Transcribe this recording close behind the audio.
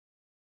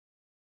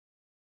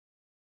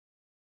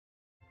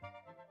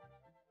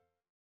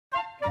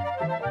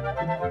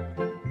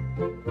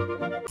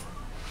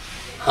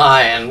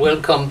Hi and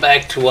welcome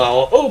back to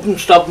our open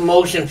stop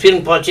motion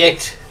film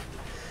project.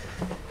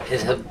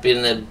 It has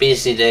been a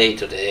busy day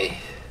today.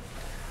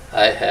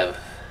 I have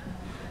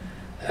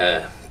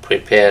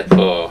prepared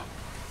for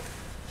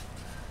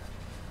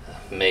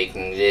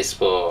making this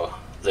for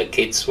the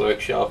kids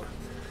workshop,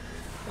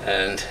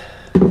 and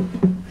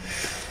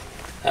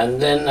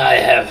then I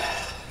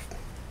have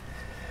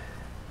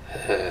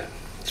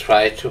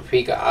tried to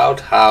figure out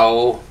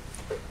how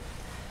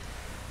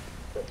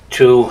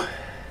to,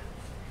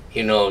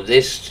 you know,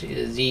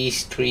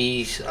 these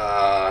trees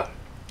are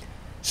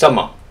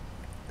summer,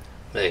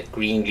 the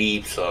green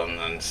leaves on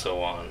and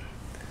so on,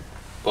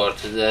 but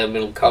there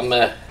will come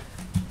a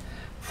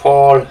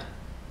fall,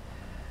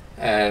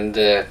 and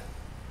I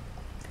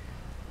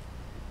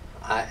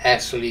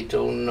actually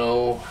don't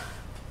know.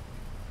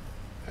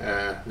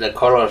 The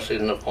colors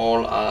in the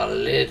fall are a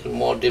little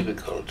more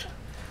difficult.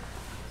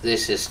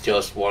 This is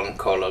just one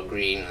color,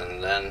 green,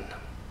 and then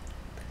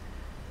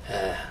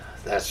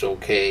that's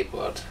okay,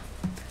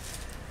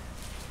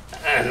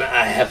 and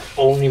I have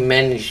only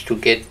managed to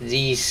get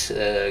these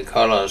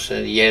colors,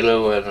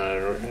 yellow and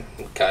a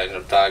kind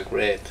of dark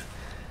red,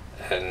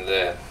 and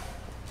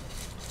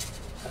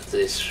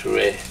this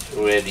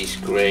reddish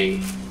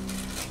gray.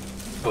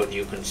 But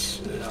you can,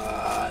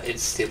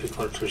 it's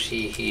difficult to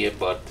see here,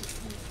 but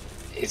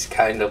it's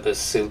kind of a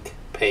silk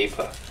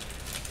paper.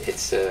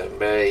 It's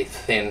very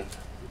thin,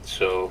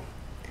 so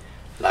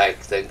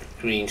like the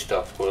green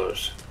stuff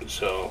was.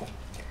 So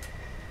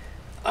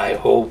I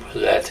hope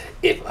that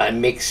if I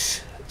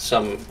mix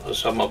some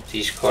of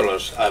these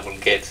colors, I will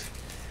get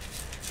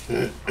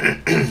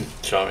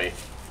sorry,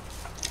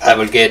 I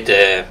will get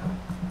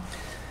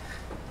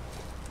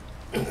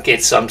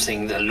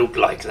something that look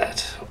like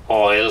that,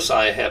 or else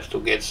I have to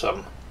get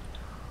some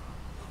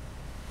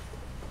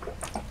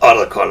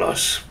other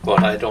colors,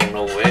 but I don't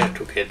know where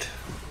to get.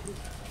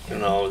 You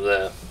know,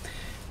 the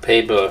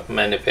paper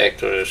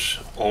manufacturers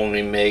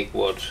only make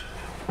what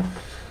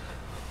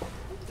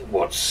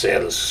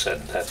sells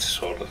and that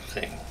sort of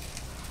thing.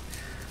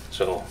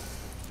 So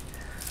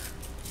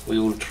we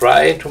will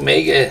try to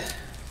make a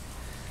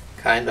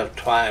kind of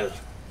trial.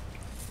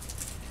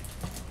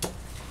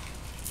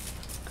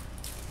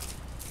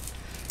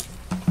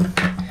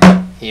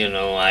 You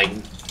know, I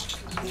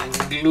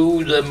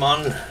glue them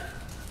on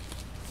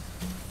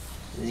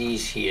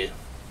these here.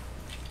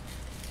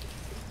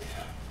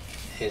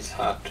 It's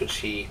hard to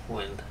see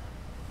when.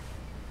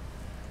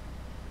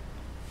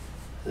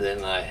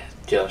 Then I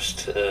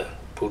just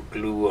put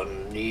glue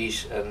on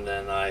these and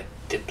then I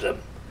dip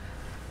them.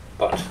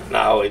 But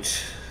now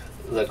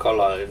the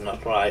color is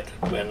not right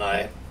when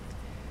I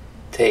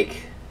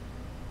take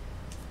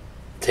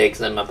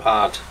them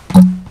apart.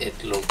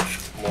 It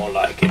looks more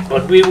like it,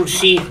 but we will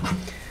see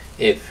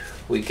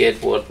if we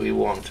get what we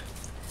want.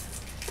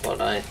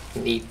 But I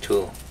need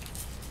to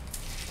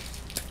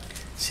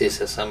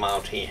scissor some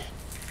out here,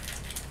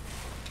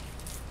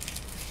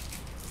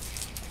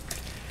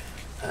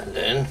 and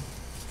then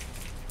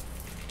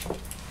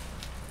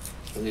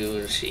we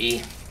will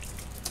see.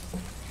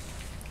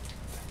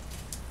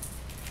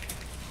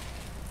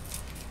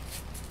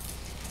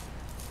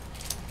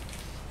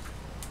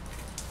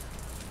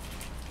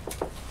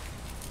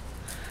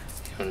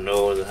 You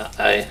know that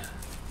I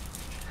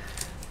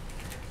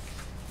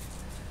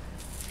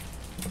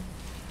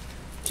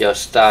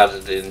just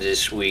started in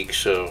this week,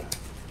 so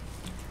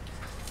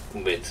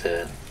with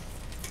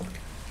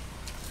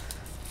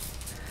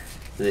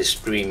this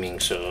streaming,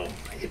 so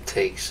it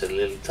takes a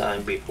little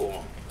time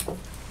before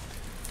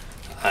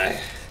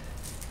I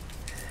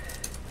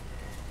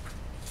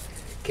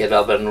get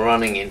up and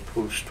running in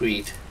full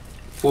speed.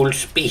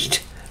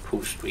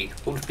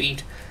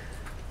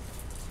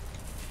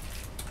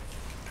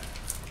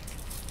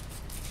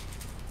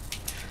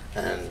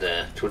 And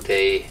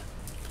today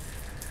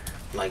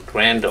my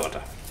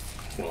granddaughter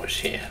was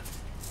here.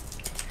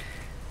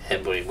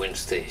 Every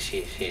Wednesday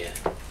she's here,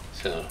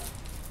 so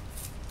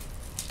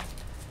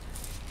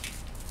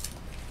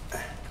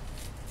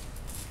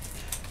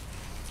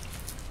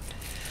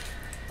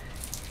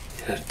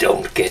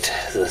don't get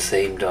the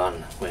same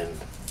done when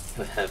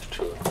you have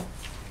to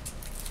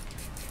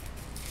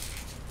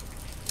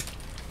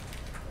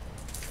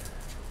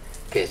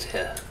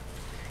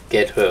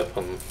get her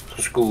from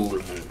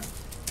school.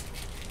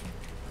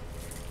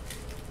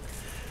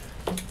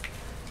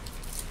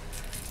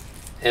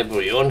 And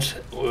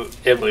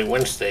every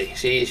Wednesday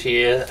she's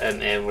here,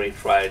 and every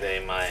Friday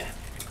my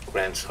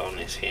grandson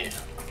is here.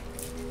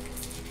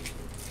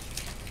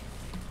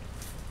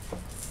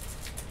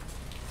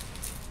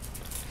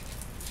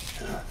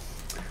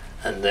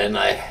 And then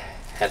I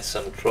had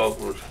some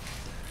trouble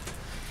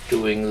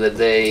during the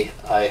day.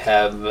 I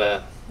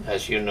have,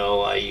 as you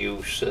know, I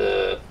use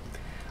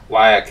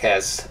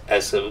Wirecast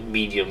as a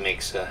video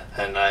mixer,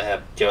 and I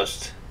have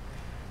just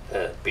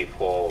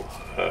before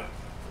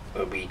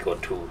a week or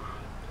two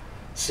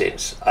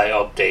since I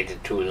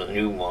updated to the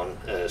new one,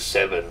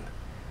 7,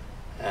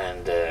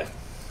 and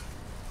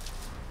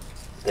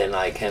then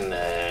I can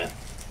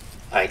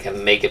I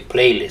can make a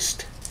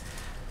playlist,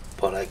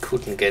 but I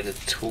couldn't get it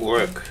to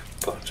work.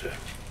 But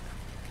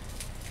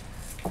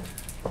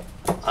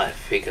I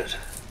figured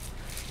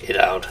it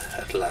out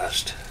at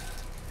last.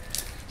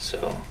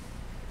 So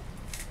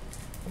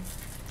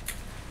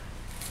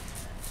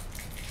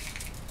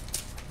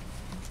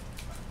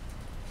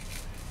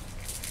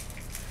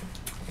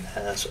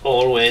there's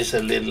always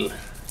a little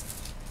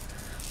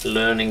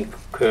learning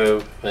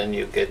curve when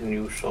you get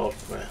new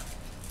software.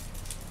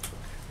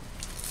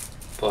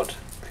 But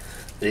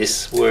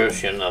this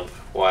version of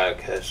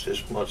Wirecast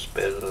is much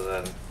better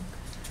than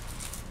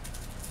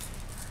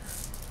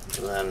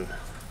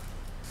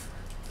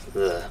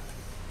the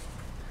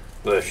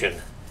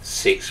version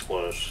 6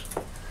 was.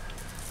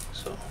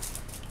 So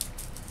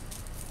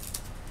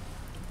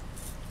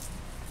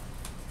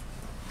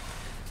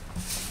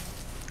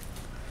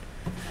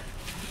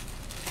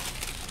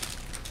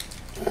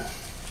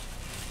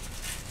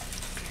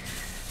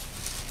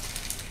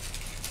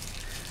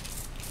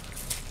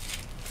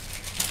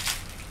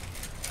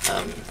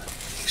I'm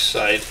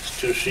excited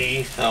to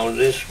see how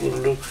this will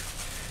look.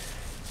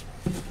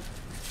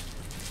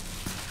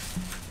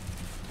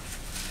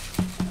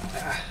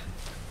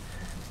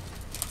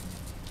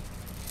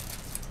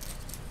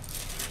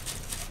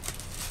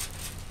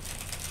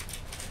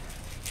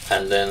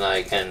 And then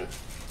I can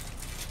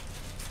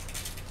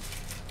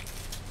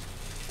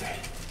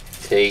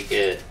take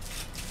a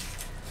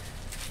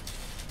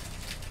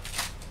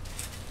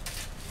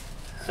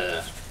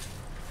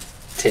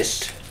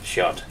test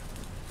shot,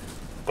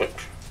 but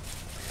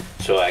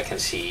so I can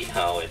see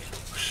how it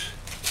looks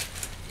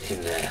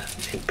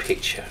in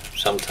picture.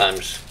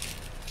 Sometimes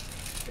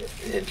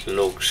it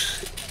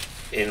looks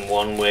in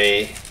one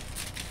way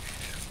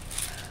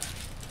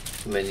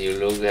when you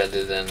look at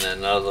it, and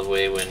another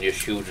way when you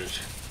shoot it.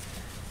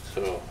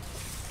 So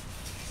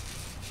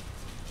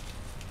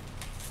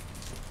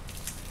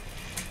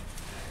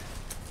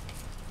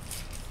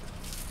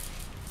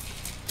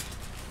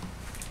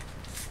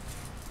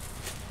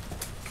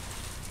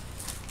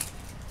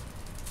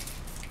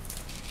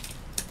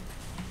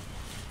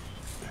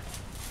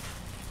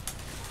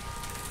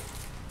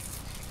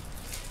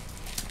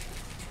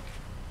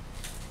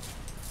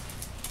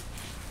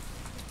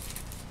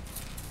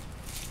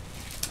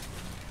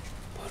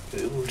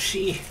we will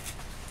see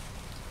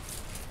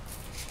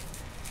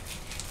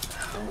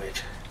how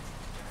it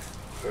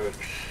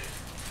works.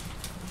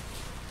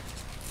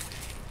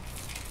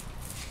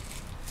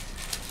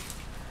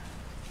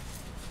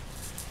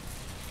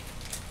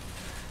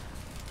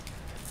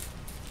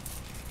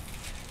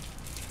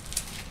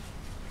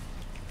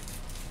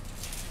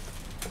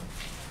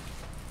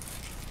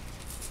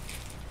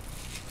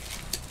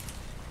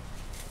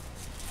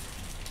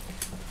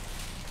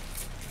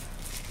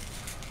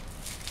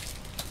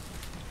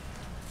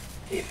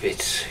 If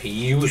it's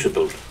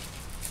usable.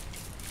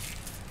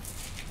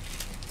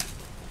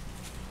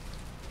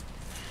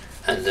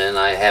 And then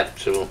I have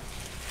to,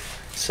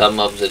 some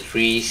of the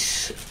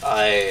trees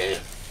I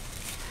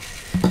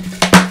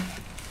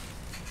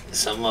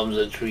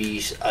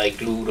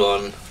glued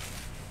on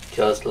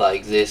just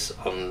like this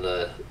on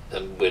the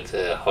with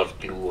hot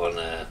glue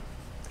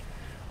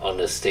on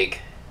a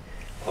stick,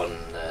 on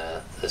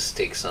the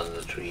sticks on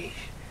the tree,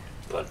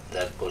 but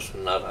that was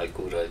not a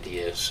good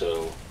idea.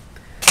 So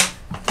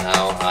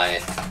now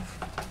I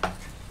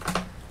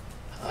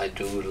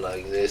do it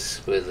like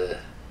this with a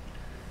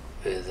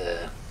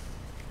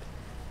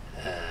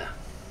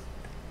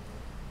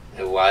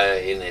wire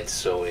in it,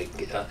 so it,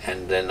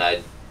 and then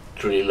I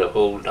drill a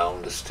hole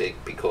down the stick,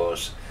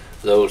 because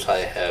those I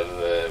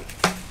have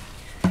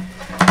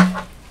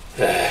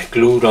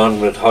glued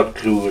on with hot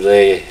glue,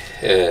 they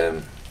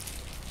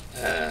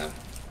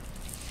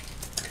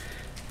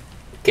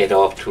get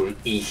off too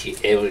easy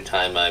every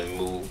time I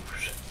move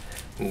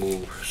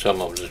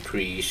some of the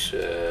trees.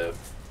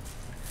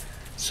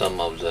 Some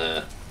of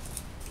them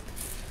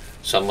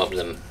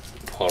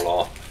fall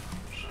off,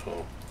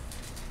 so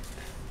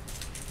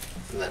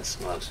that's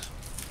not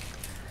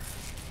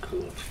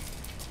good.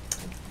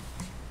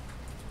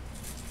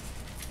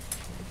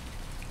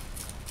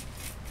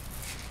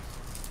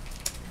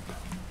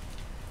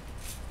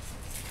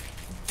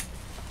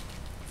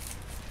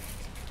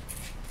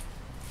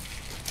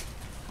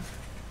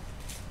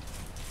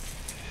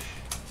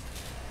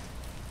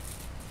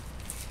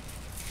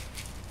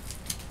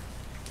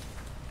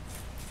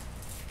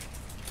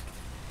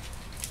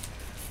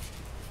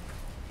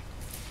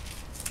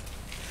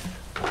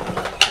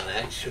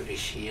 Actually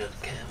see on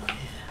camera here.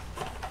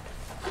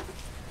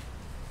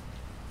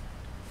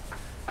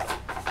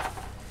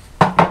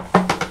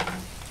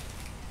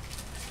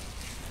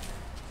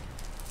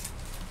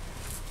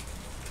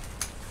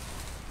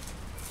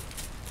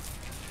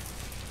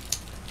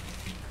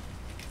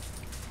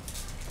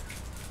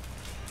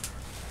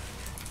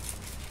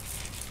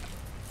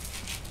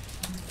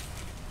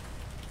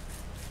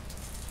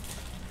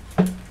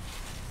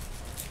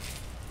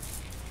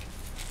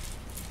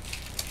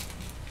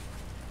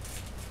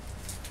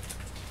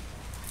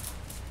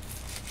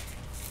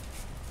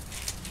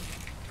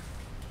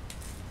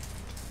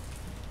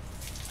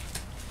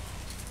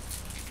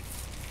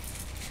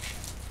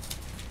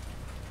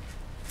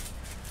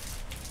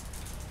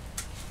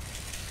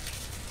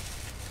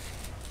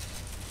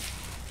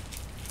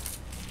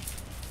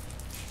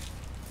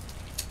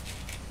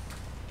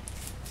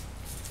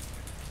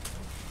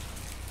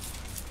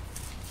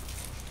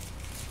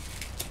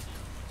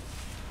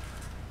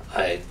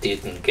 I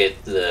didn't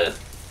get the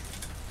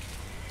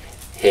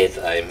head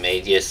I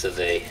made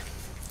yesterday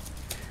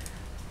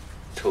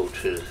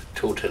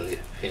totally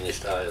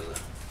finished either.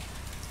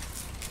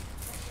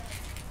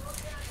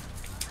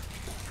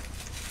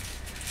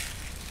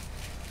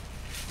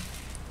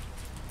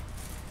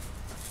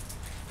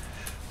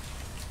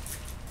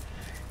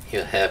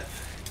 You have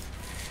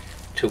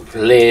to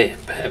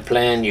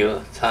plan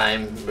your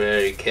time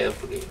very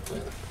carefully.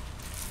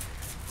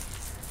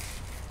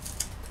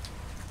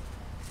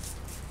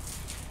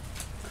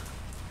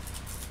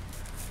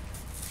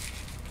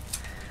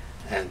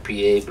 And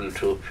be able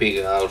to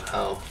figure out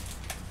how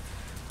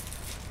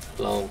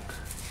long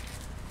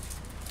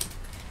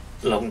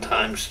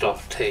time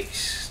stuff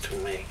takes to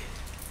make,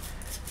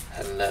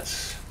 and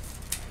that's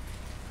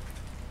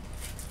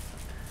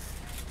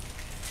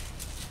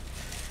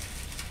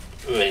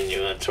when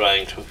you are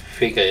trying to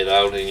figure it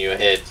out in your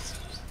head,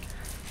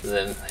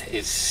 then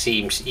it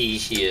seems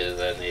easier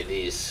than it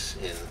is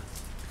in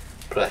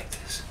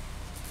practice.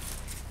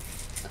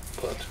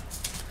 But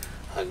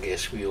I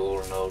guess we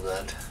all know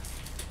that.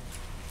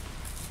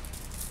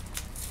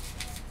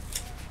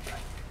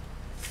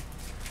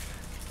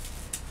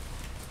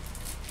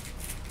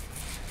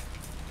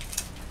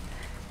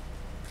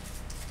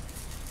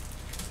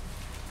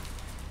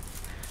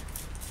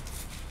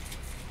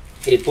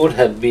 It would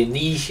have been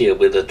easier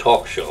with a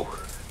talk show.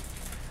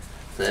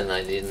 Then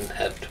I didn't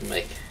have to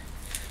make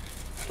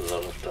a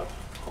lot of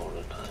stuff all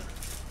the time.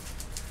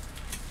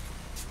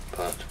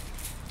 But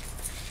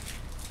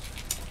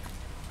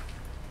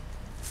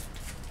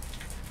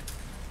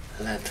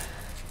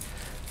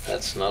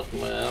that's not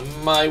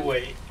my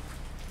way.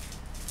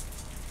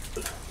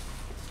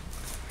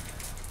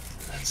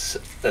 That's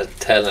a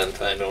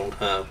talent I don't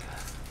have.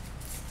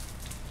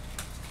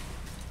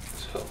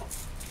 So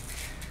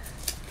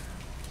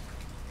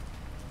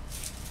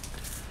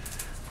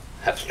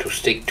have to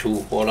stick to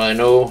what I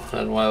know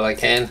and while I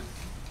can.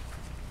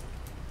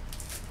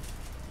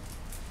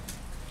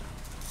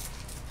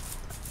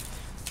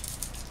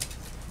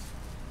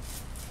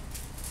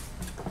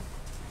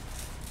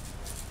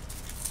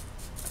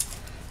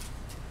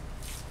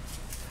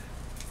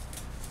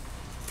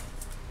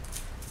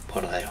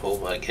 But I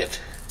hope I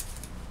get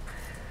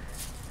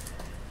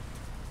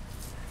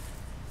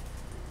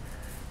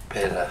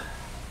better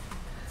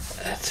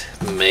at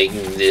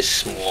making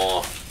this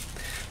more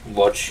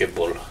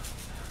watchable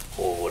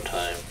over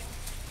time.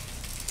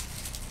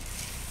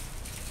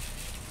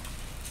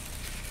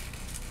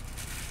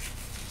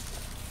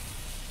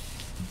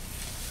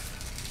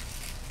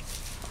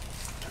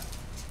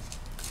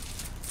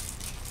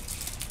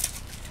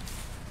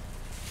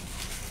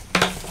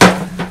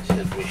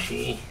 Shall we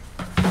see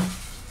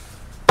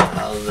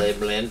how they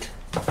blend?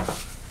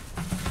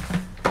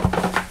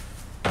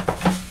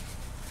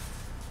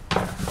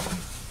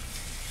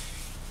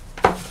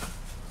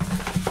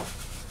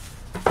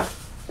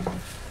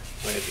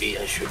 Maybe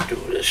I should do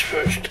this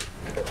first.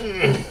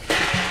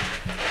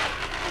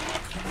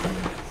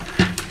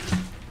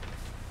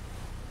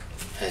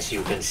 As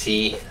you can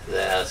see,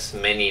 there's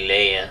many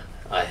layers.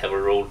 I have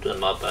rolled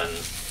them up and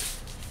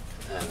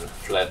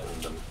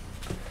flattened them.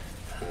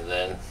 And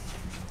then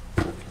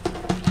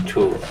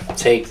to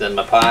take them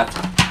apart,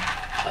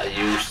 I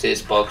use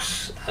this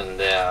box, and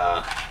there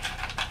are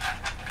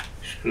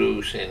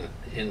screws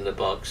in the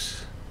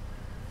box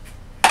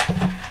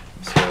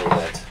so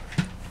that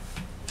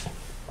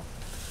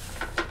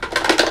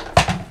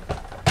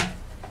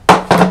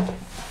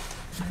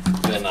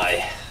when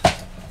I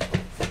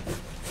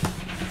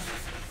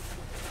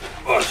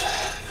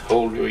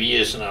hold your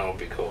ears now,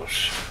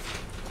 because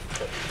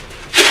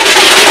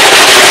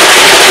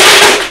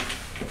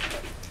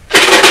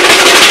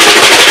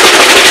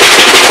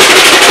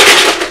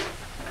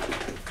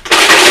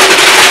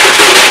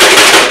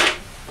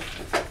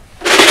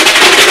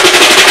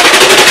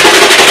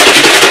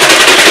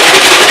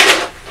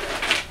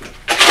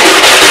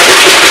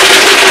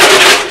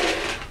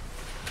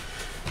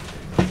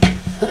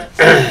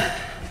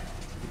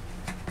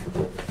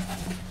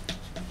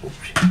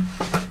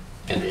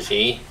can you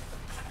see?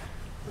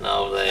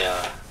 Now they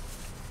are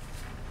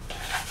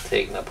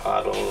taken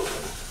apart, all of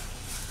them.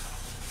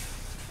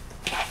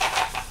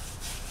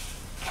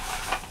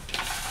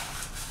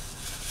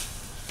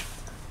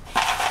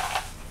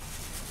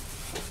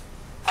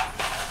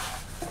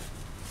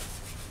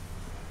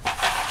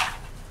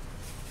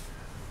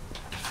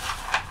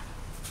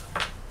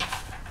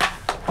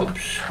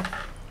 Oops,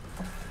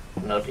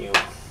 not you.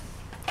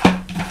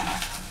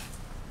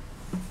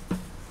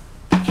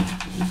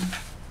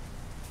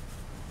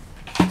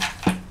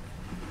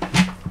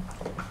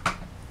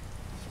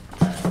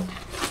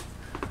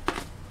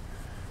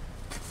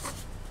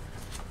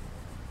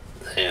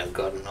 They have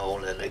gotten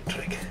all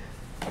electric.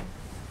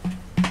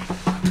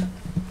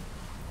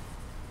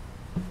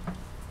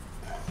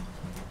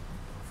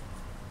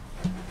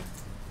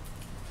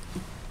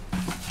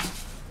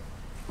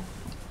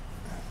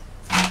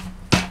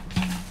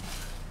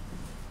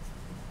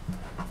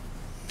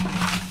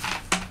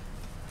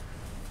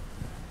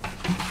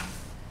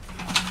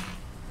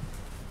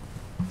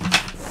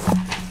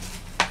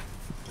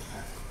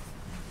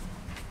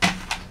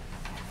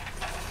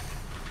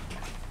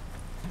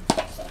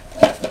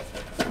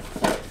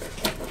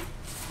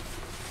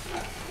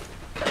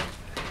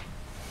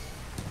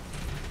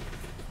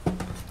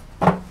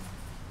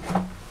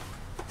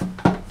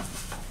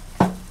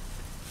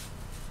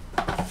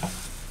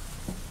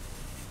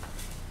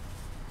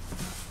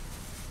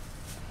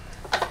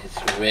 It's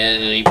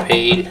very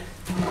pale.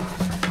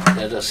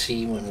 Let us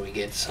see when we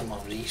get some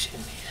of these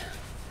in here.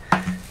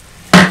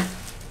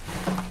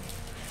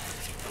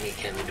 We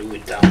can do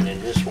it down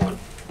in this one.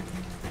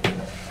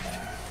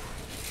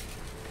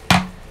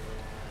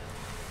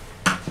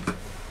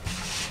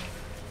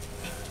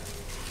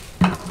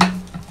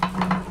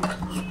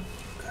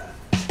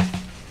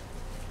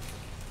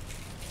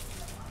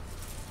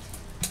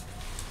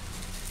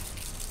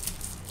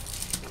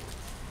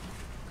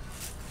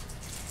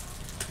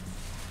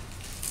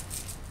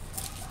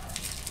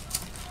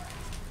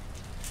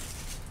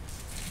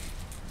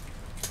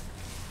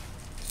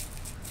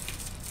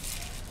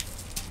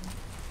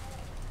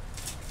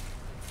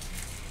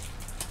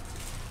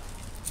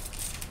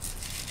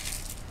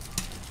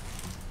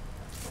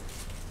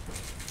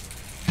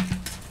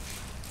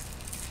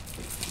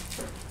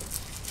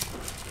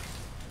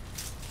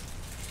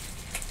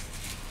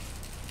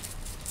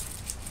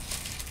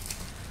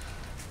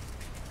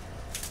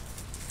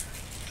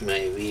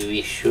 Maybe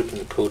we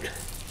shouldn't put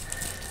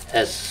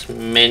as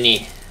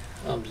many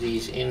of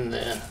these in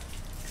there.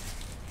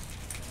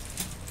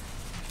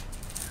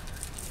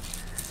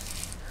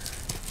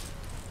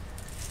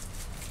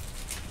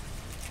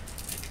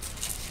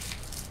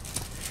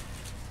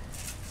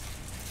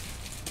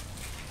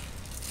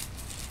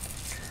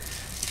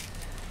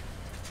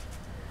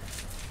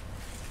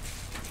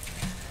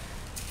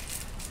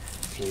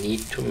 We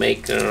need to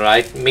make the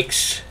right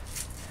mix.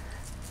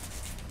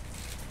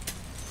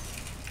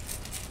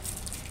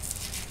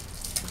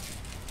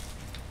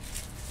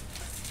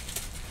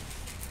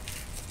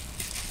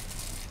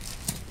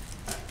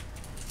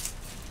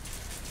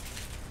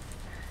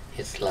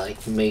 It's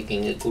like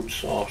making a good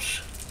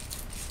sauce,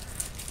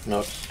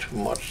 not too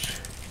much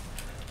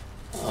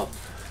of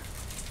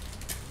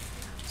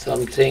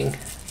something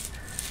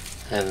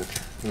and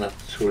not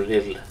too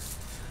little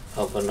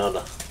of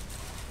another.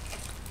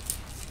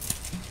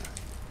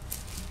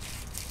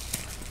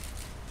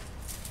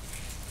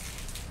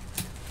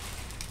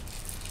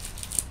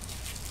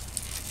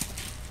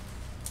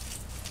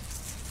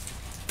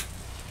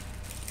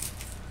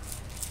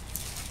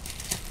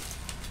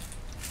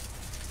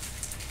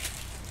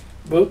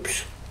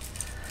 Whoops.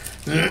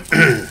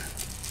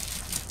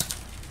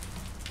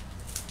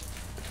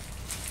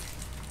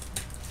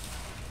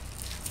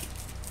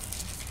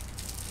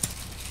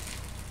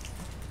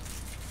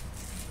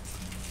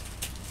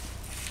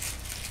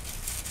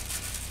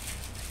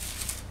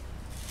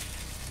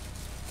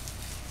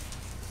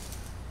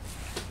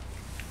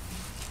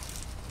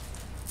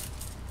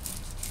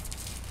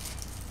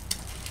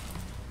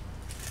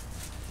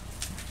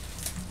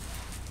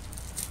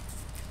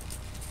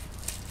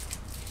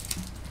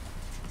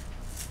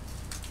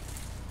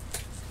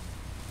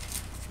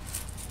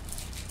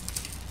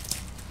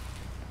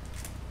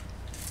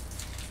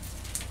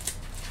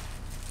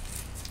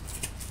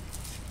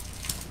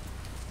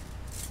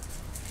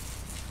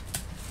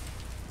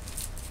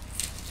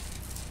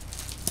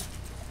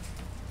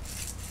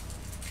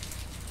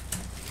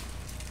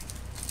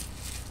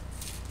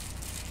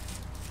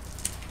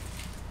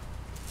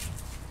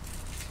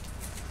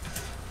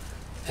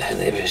 And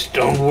if it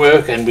don't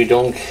work and we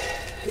don't,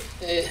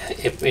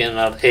 if we are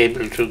not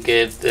able to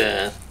get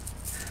the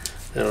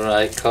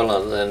right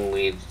color, then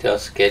we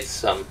just get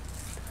some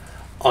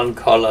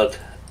uncolored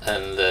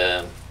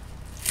and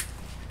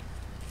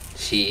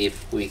see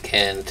if we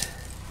can't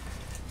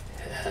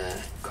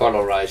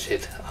colorize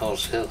it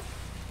ourselves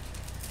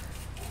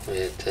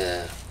with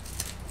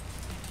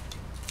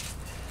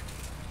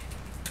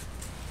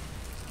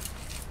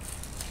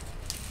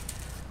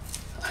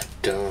I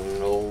don't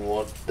know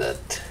what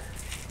that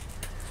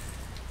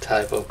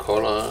type of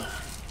color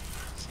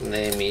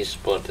name is,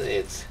 but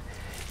it's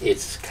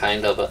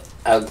kind of an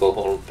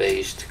alcohol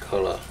based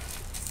color.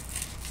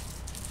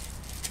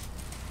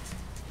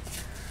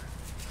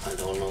 I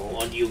don't know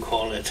what you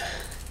call it.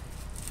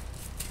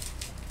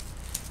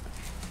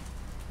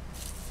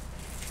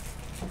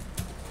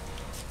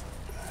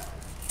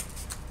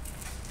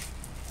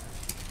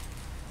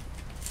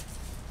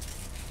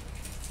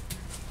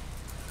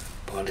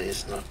 But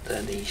it's not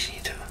that easy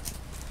to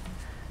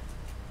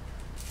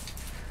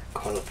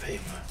color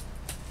paper.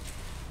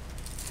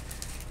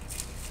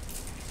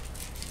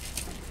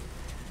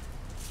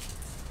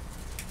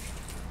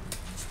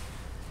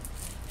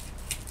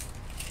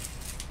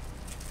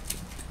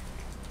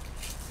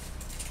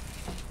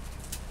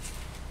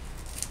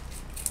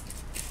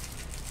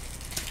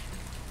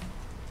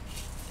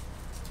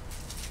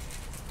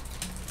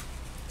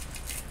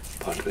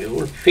 But we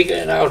will figure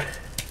it out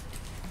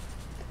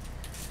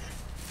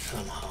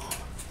somehow.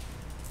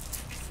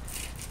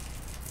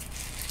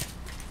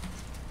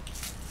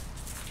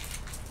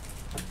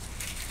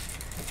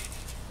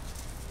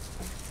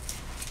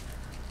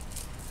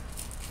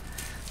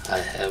 I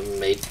have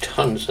made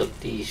tons of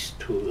these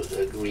to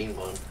the green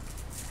one,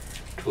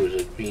 to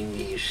the green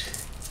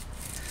leaves,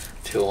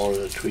 to all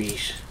the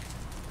trees.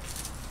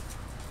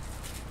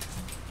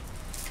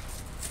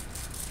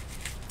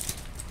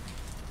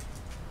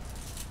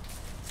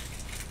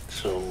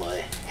 So my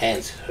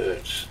hands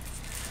hurts.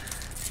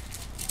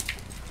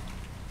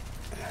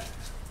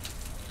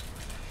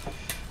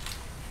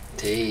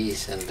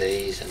 days and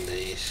days and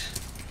days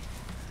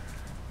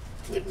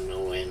with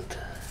no end.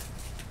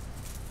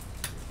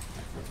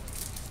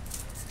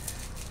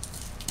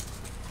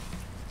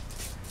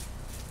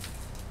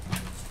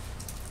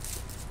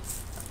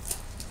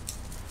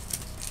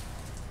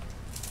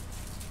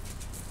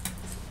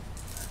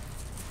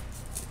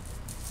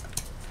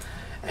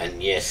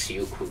 And yes,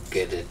 you could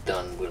get it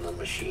done with a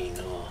machine,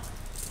 or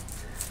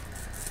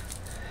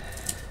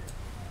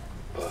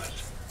but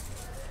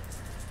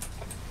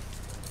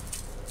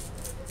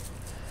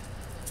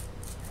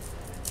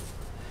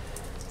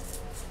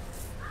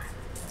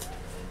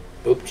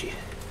oopsie.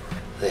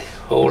 The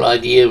whole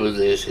idea with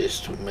this is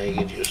to make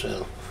it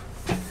yourself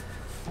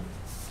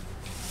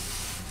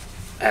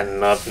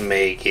and not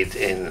make it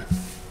in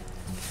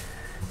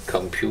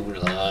computer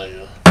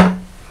either.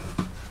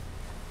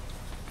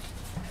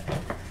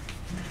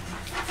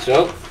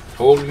 So,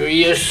 hold your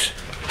ears.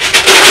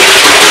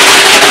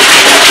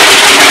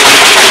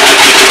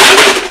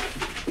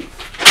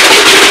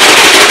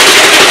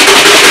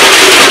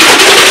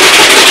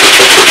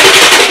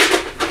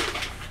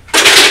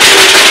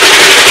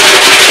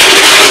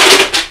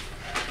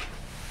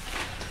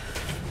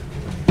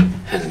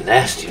 A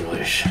nasty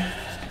noise.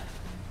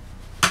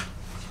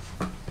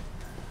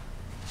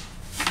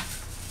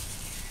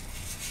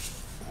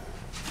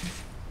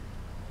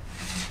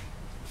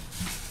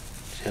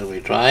 Shall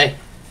we try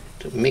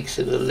to mix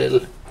it a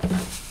little?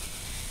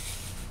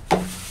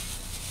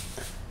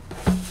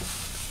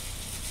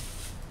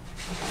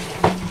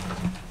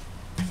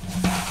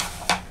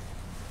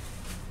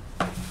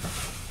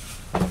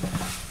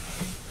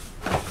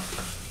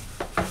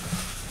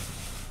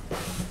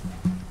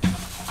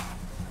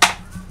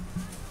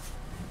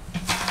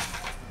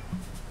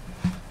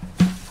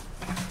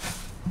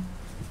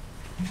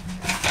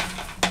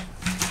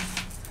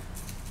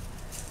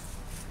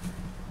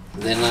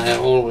 Then I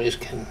always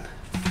can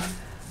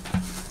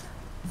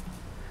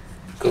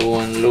go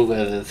and look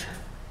at it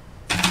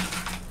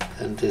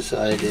and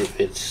decide if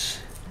it's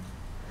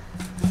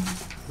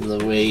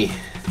the way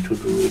to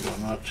do it or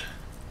not.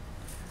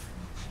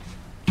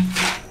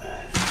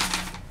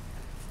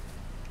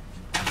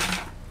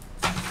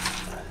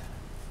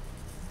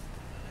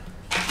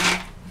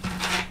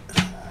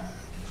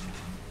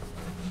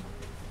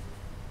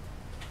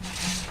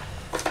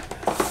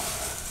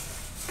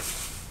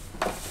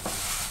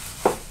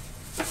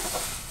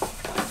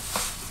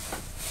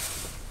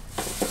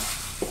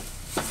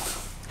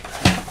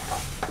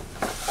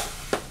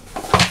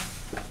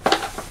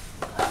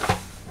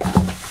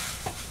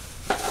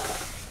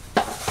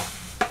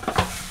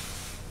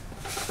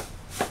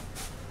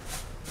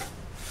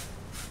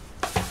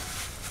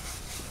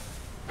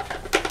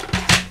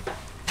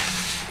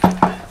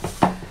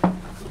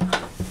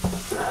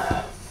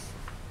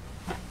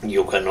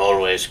 You can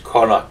always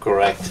color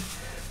correct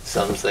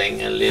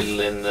something a little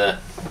in the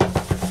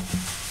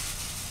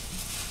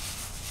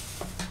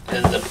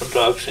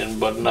production,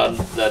 but not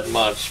that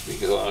much,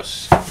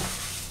 because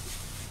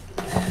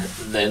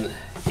then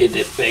it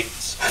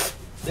affects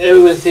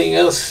everything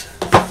else.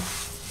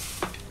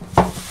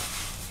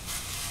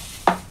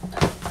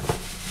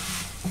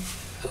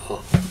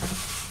 So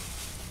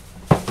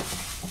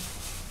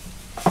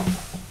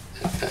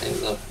I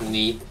kind of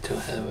need to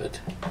have it.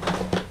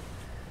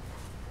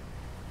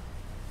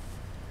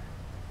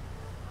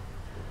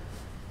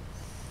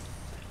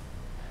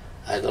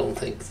 I don't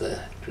think the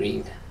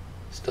green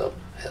stuff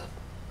help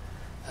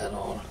at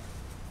all.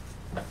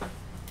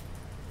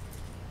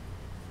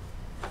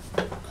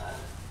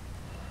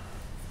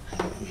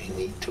 We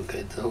need to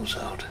get those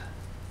out.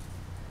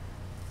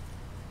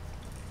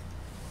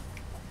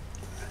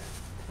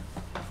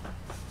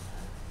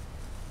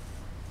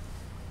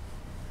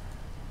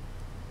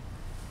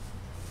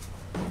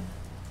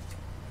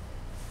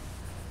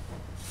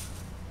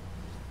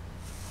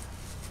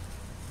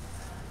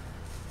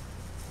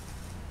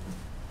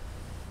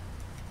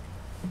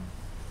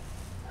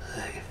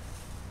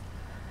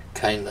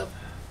 Kind of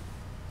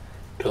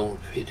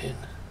don't fit in.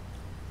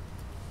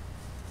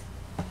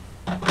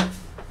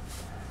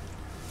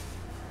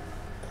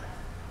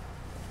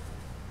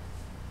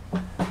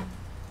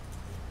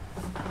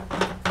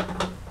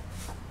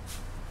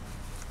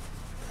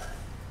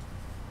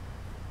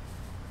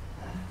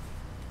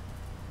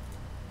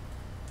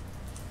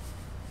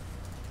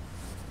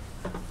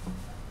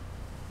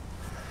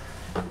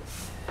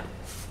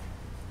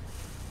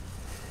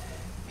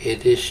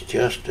 It is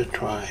just a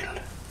trial.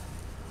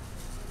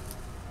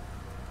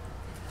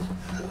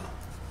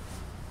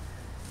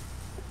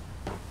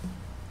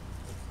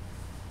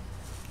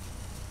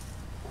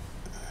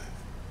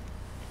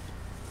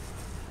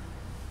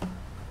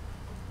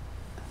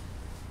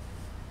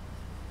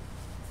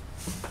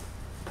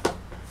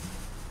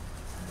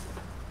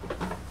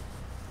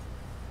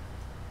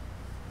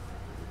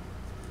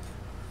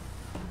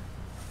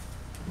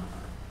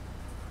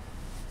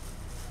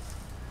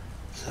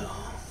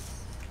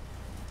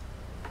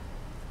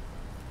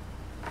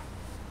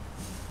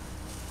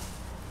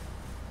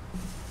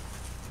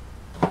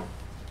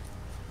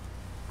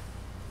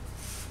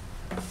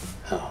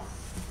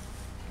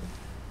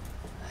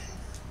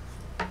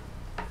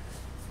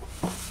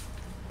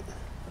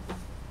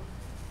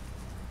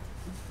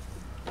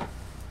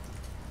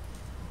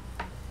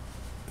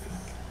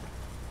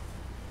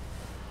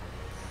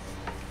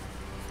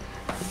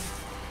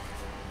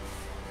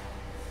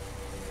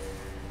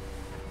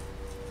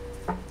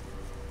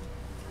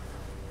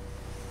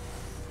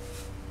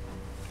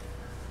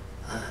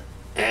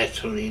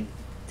 actually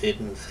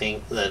didn't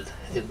think that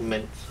it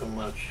meant so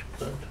much,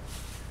 but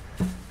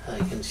I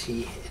can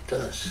see it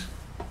does.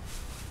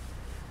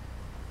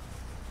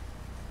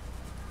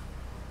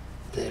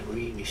 They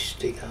really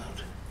stick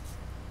out.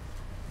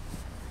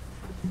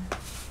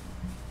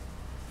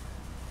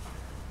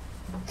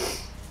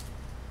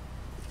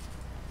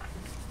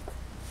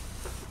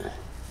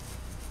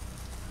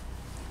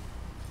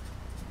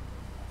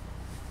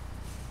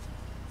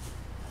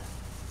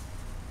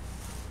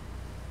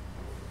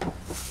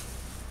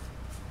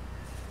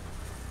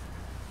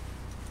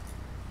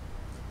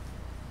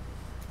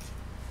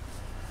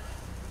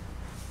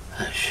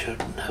 I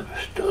shouldn't have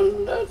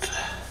done that.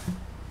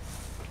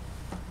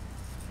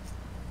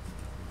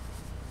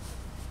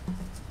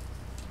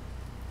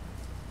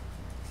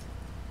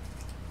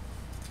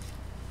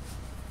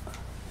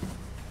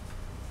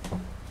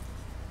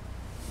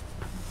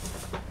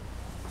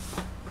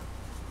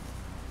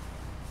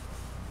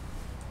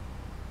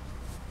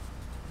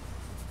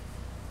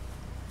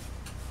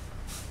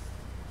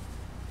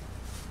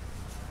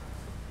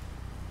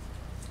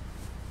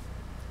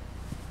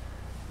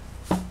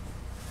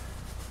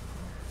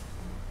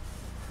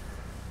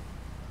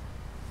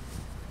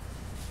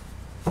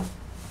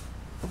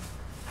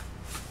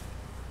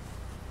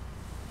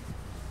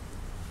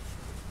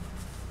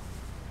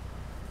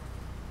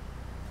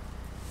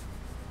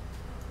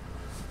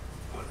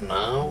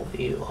 Now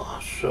you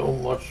are so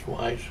much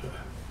wiser.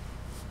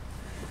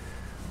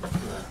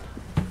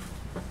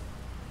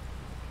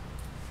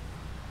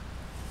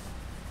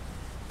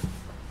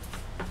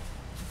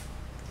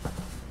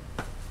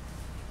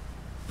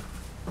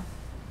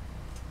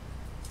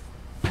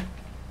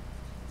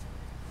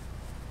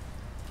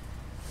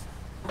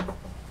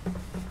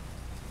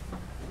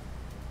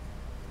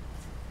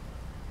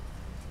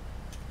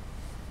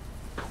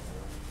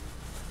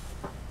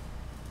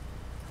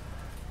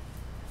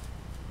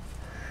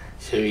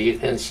 So you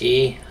can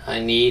see I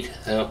need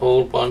a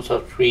whole bunch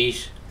of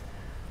trees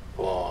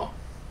for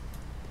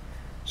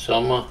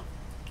summer,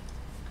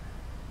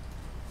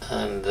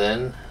 and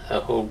then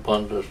a whole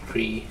bunch of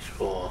trees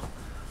for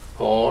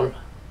fall,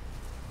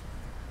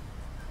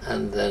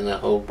 and then a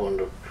whole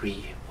bunch of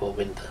trees for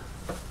winter.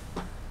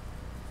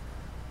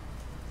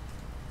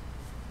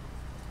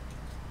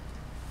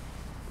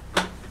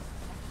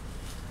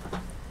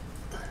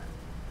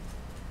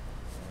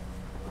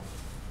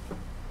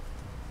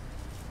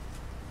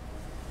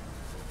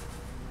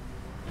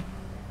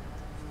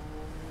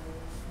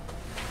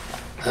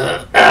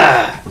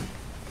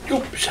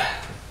 Oops.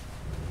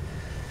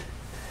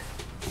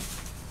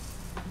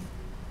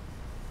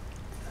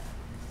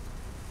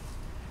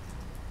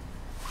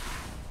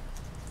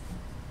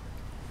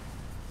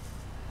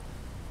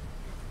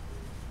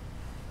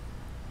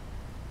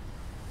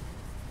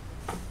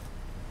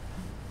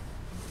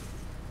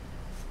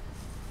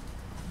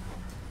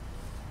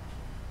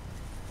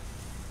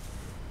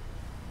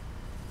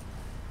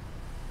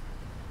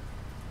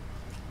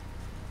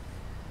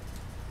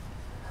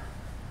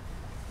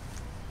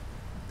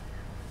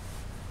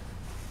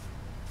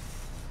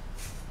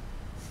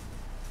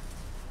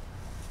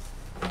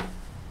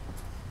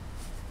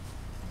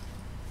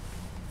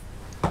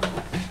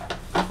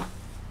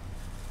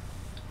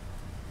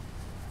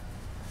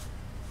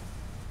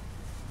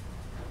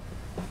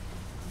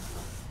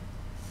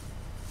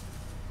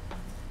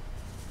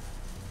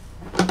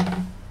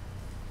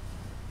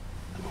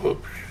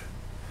 Whoops.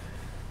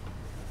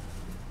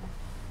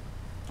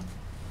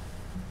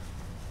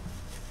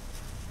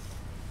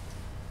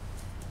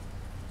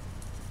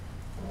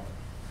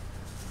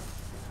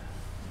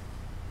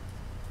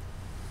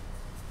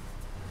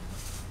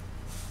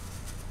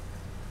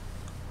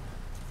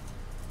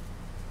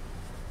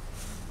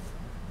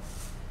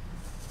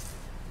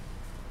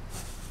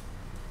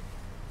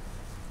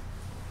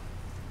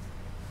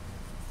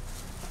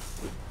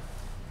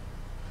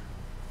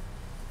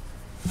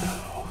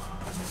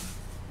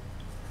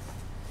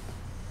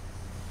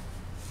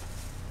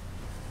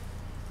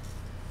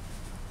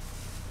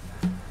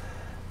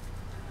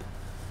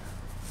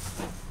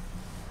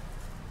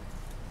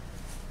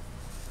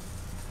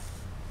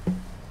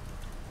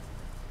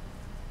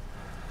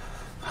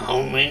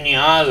 How many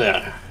are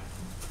there?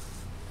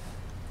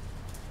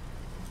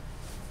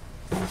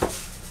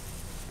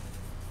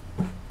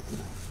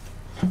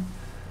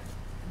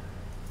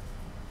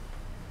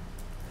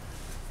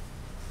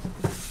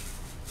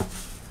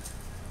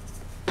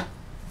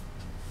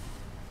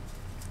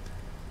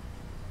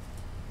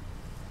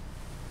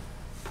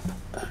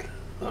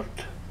 A lot.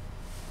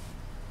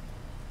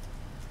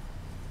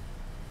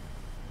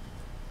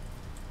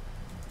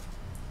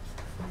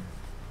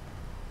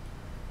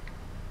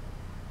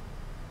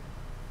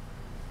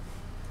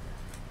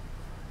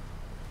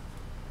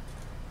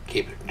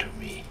 Give it to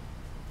me,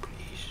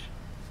 please.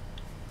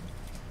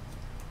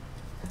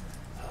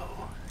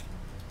 Oh.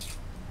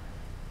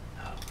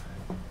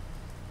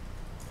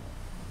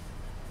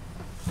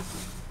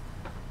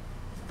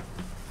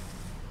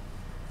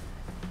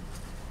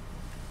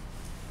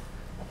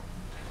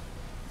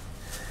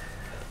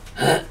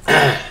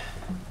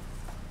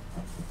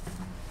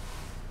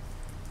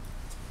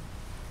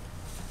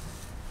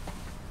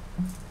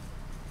 My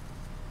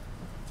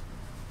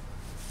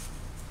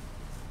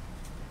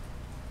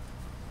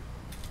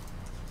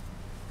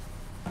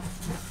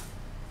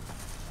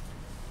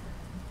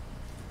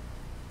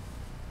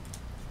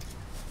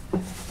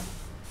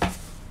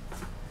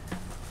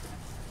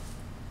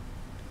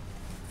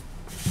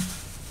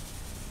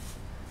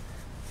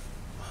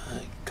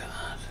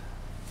God.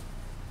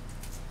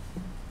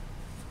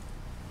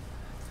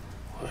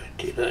 Why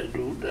did I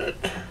do that?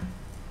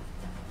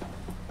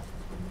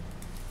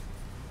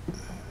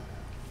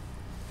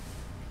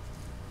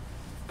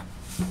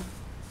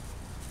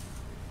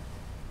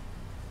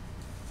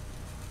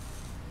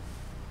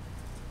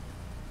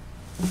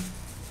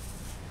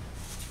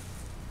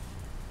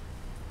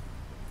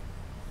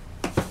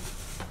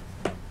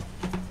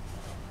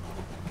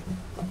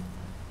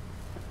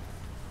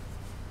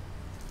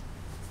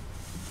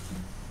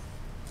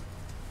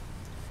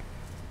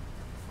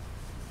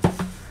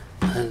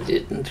 I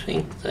didn't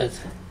think that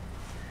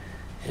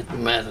it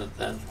mattered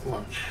that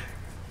much,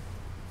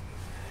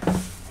 but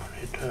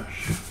it does.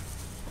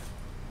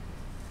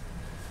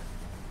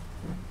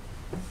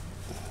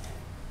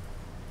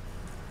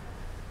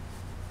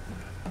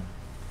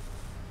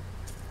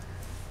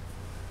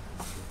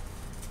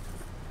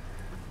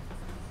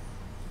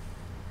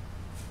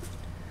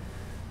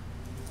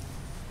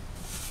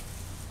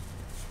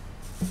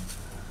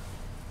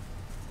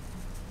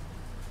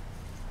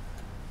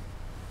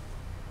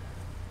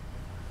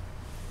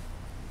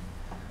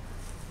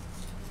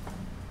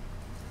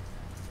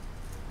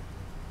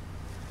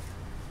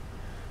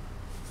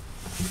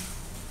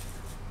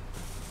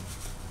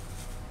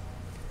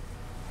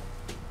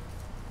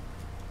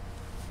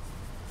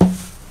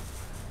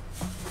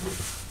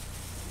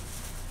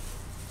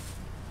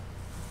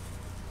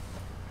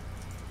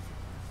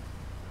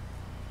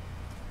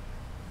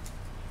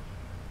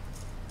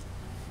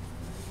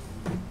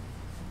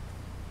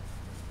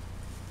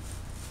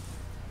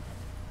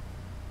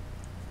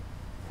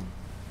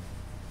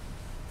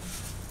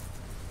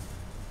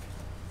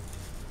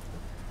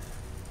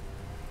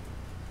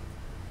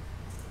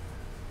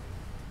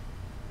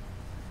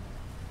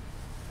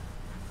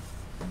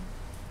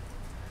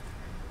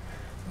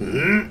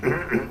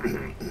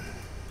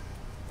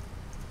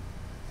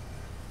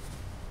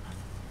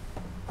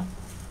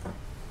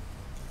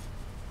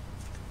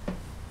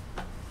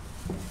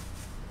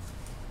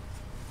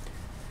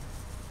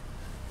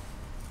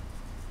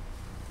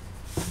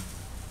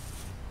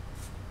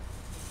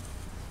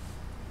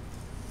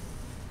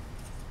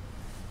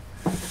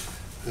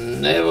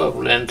 Never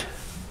blend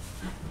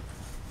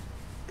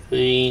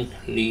green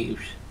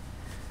leaves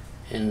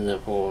in the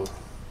fall.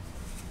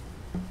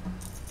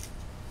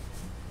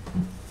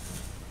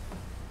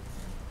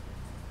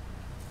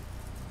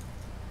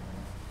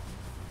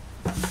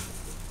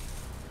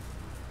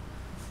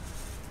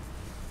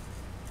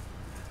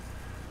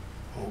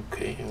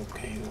 Okay.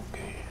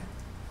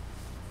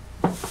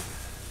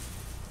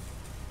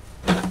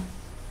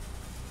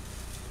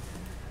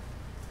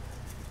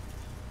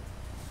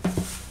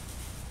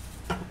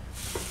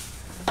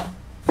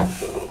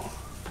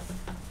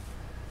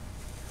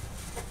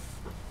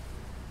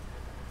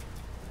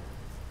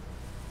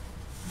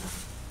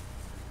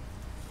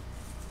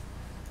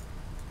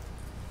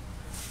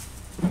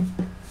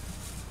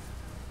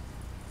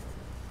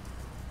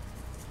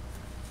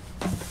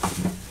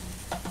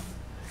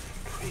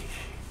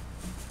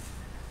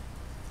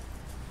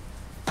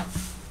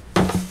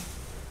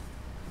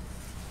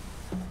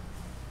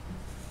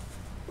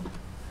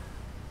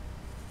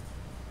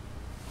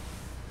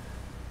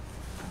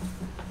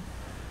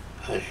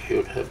 I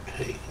should have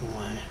taken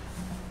my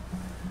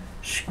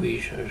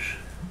squeezers.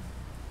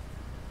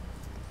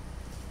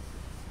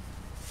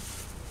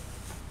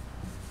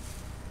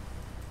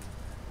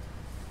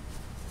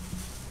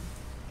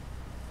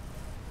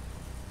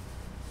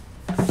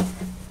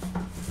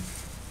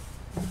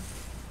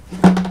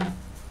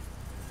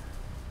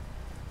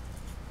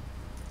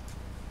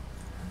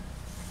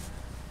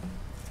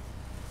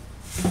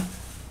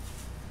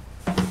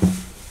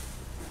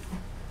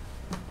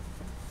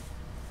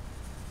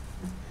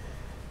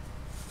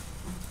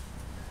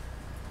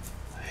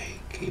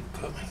 Keep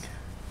coming.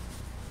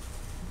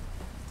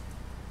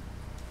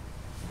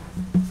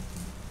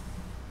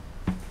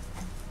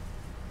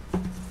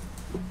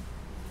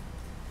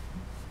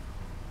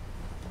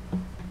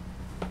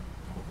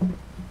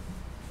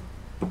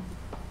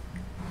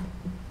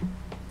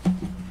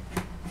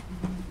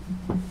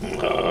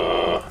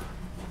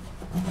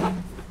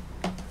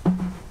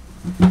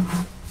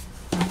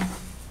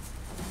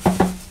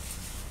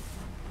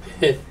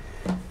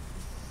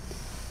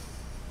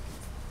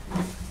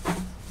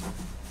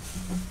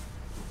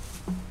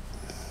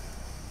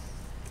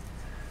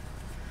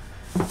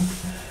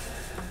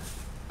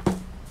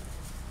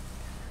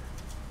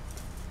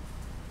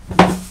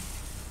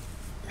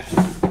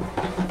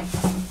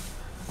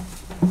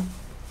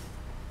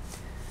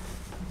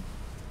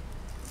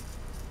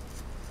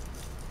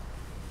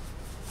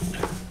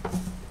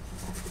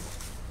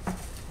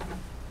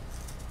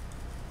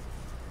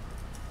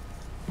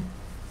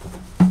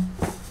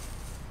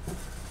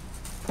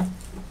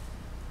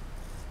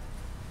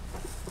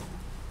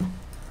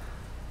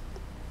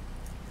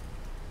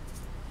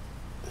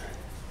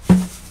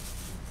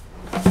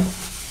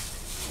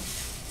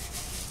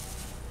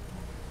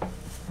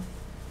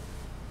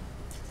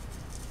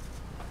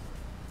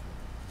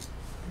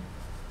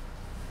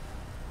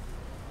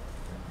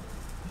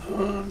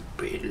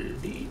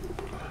 Unbelievable.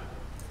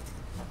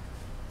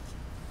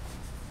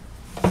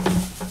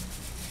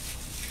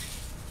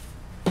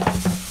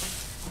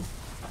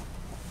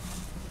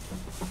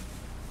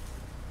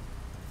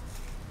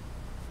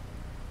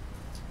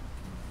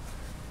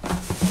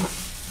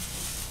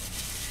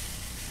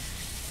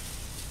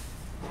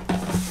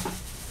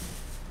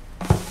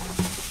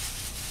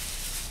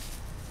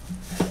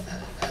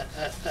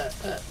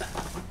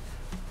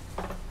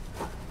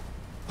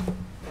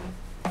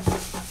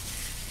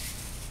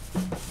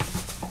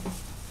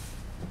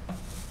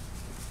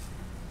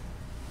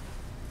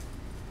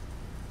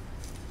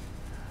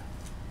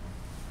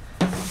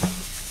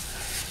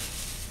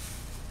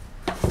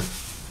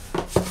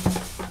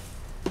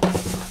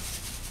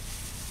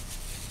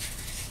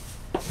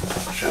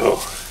 So,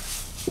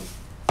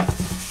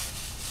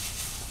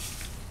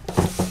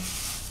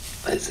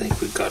 I think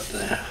we got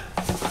there.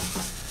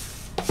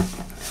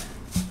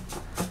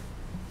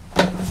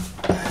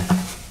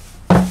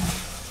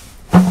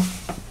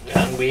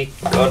 And we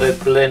got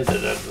it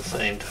blended at the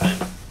same time.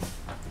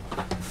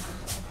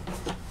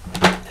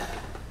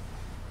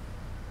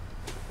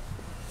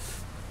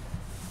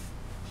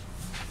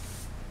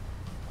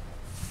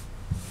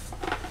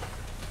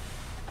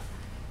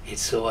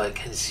 It's so I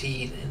can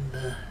see it in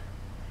the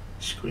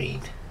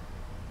screen.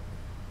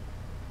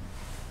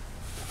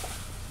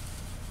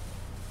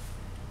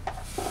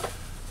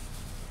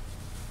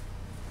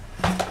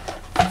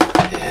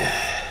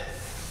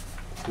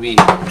 We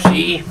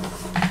see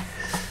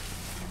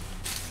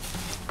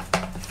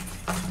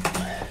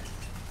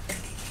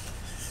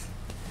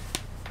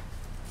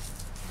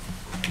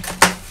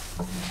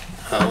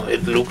how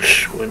it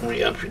looks when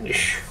we are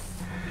finished.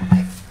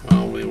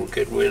 Now we will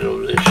get rid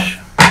of this.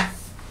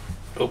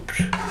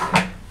 Oops,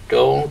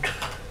 don't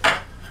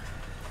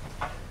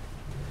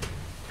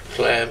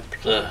clamp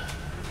the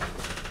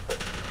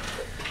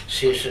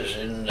scissors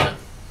in the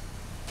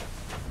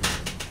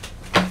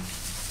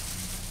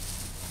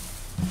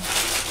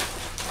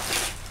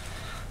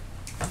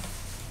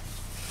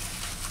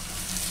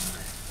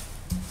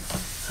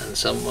and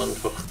someone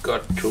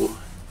forgot to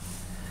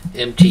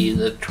empty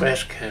the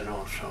trash can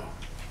also.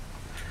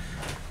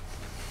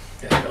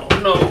 I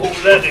don't know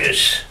who that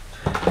is.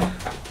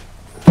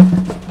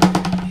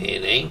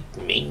 It ain't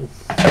me.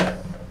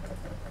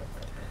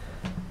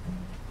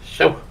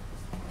 So,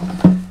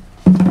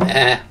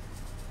 and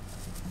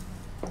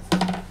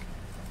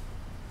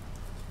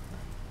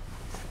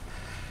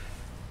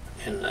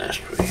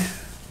last week.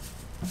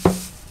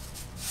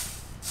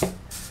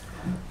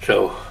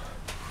 So,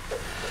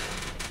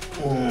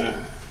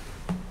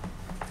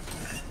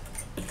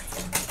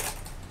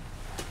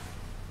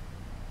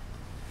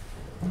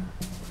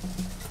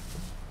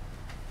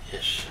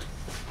 yes.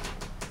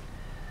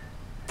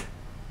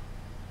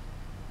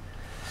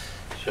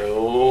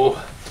 So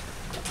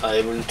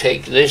I will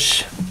take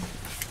this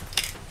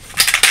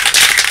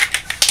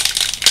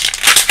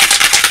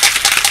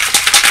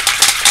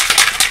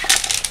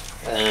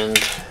and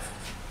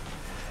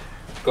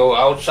go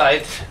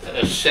outside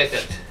a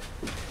second.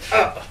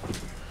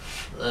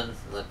 Then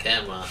the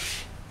camera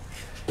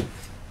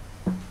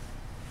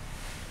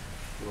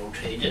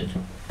rotated.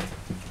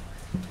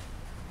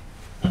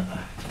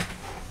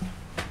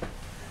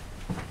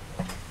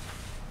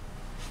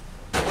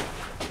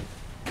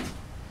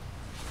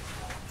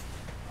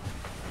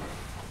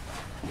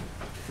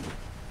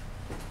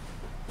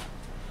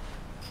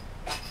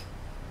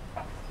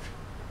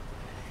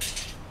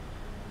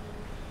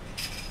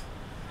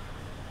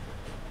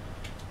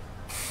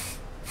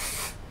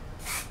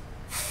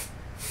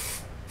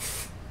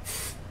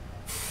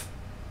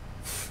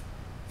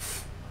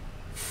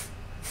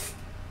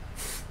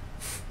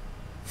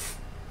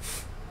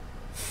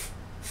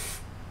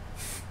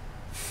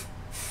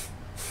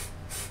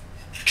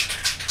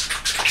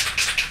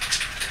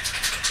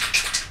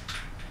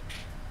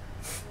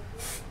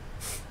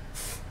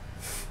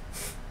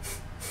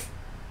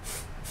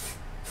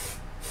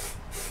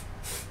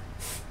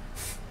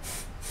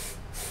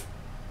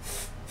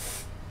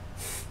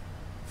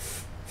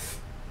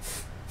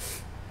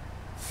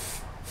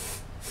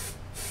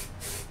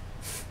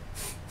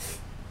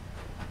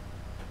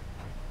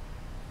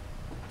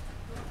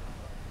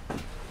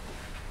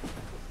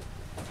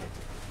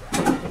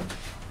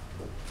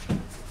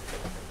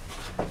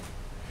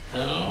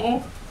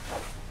 No.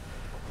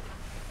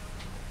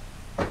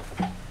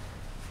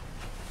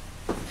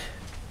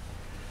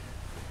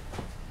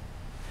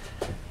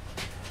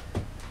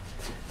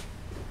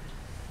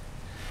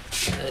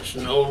 There's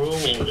no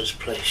room in this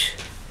place.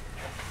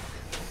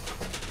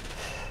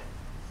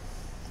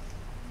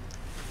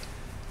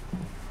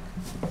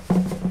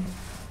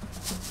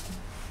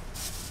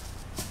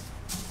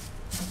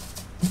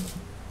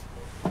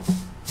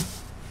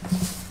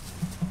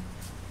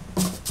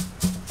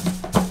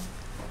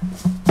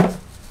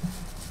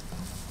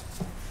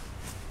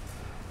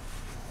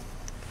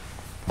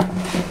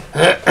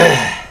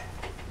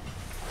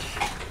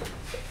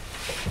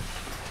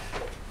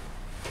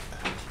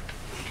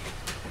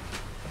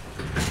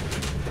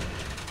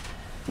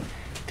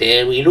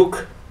 There we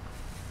look.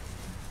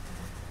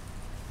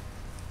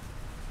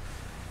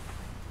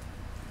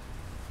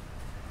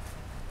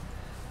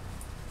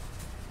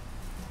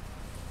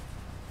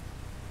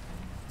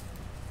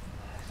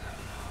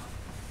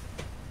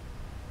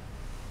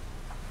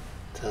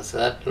 Does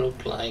that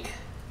look like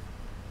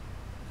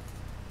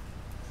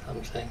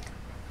something?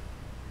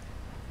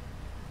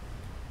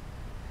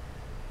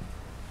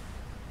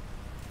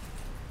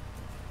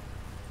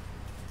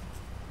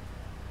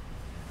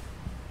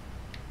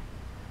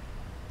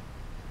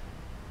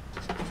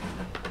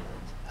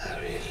 I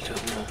really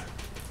don't know.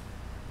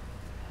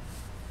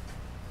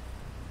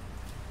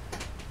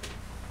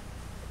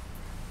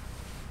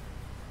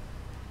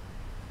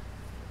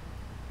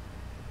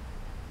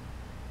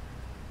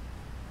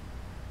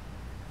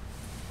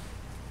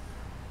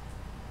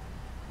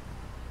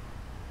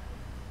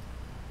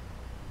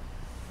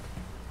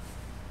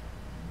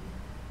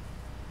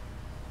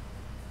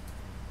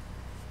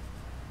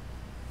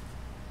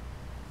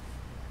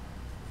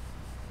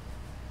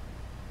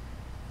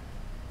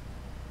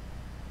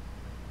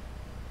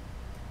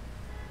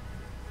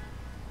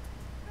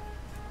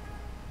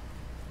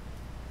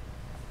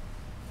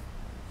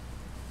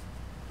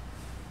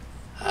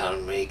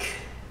 I'll make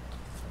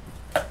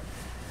a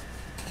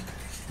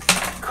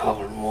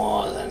couple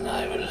more, then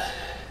I will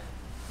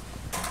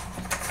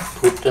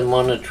put them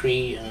on a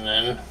tree, and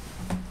then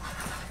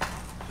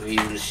we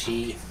will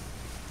see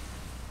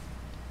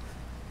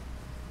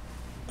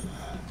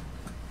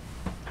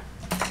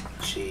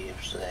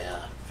if they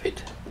are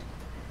fit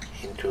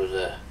into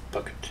the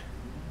bucket.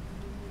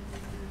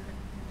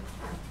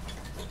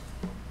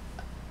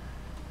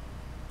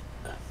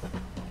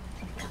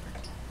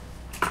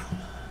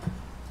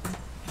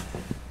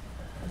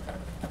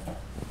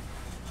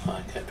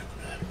 I can do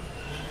that.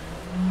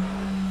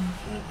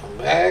 Come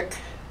back.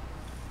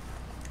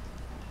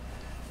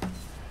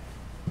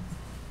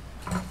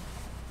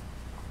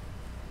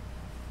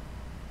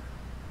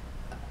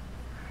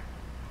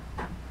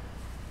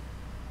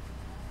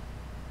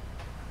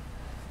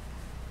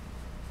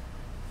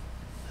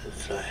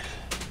 That's right.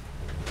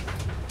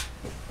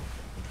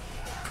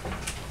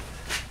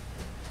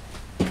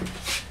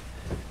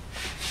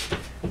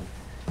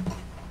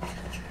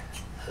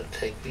 I'll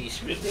take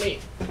these with me.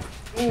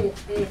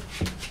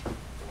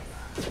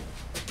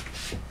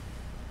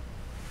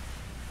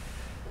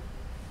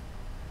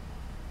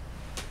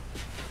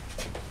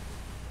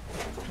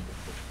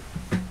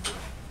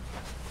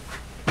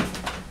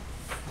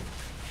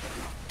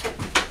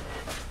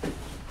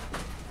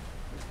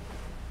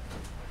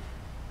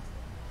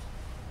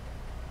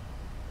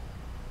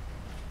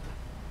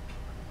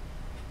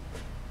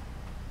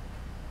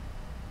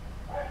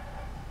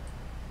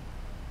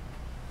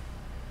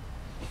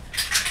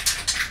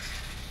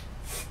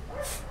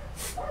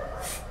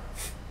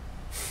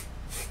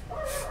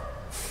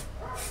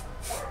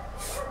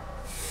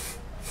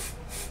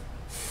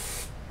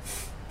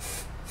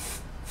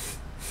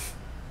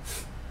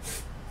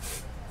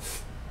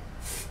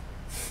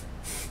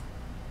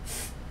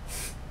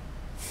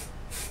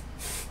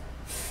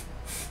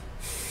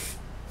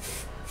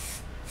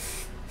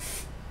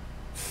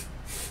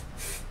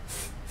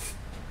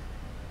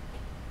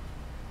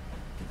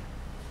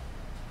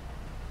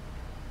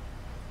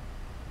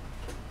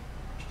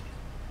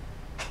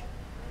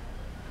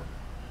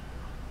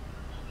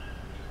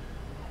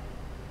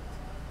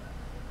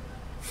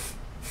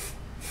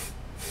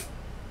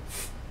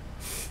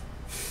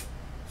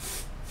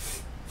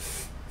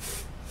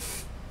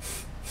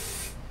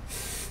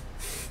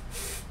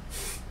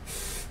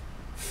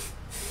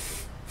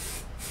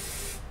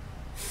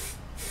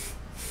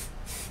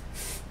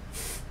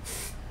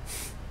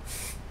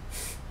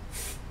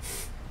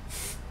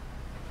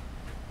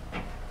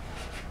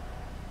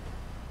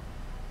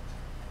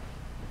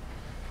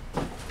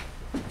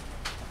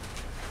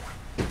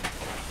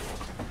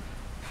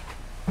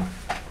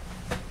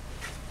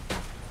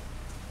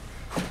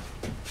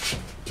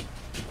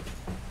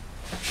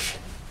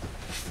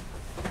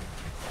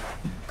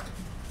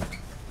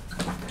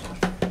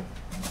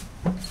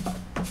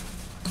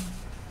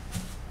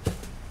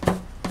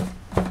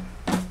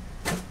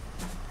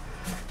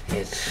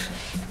 It's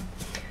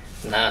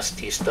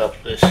nasty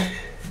stuff, this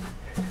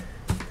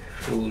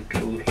food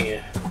through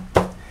here.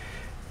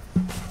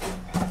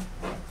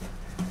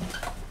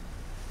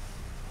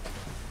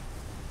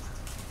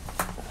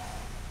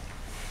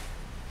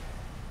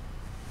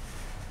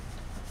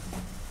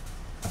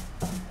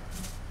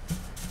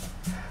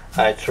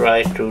 I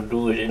tried to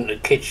do it in the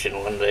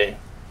kitchen one day.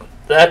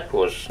 That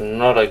was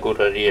not a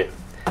good idea.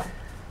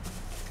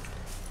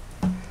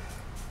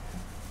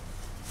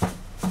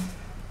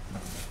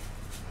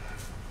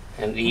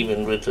 And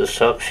even with the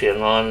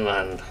suction on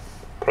and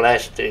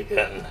plastic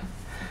and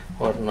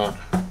whatnot,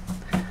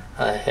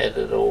 I had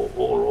it all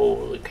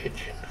over the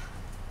kitchen.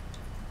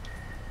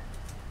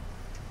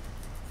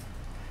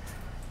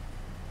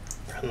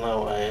 And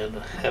now I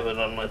have it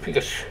on my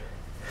fingers,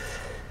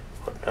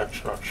 but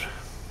that's not.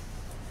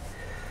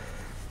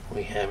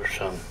 We have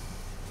some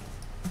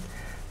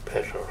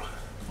petrol,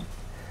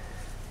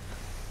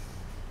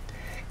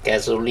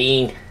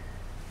 gasoline.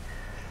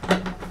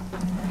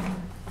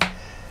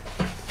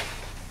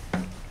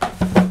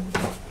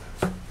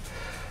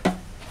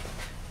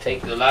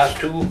 Take the last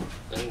two,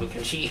 then we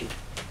can see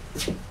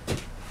it.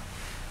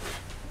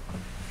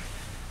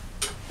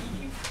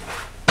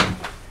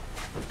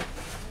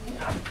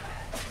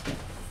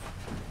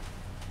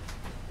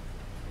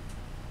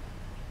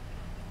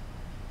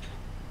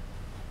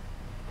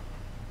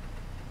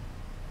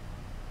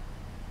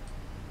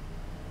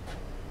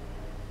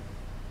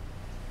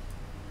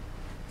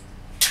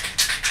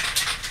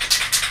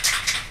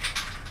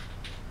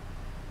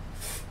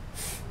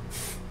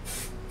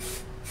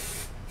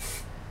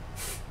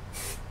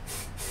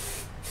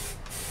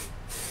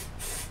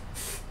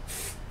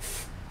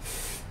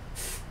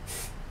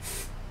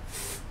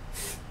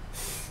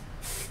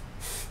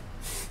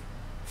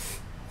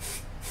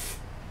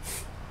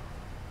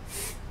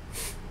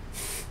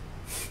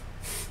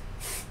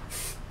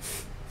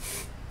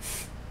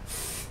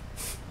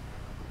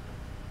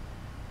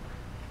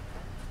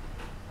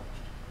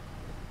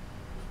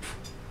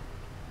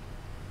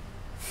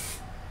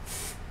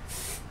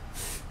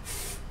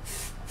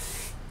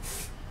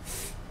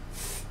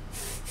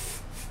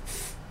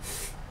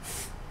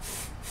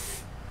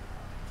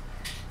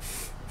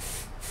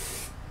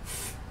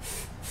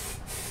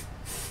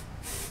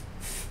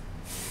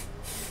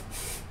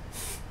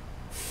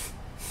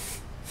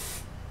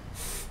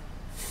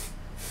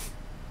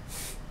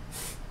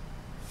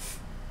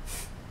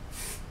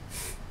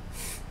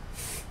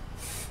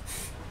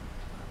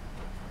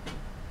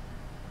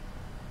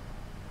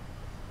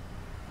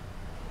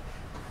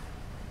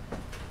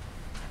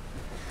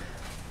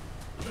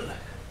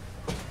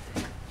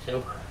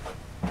 No.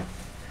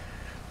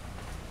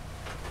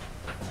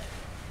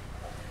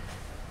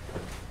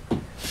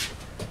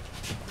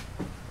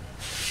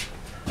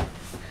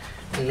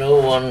 No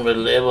one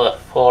will ever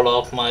fall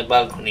off my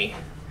balcony.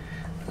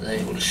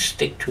 They will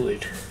stick to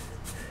it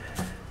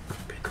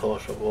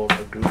because of all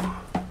I do.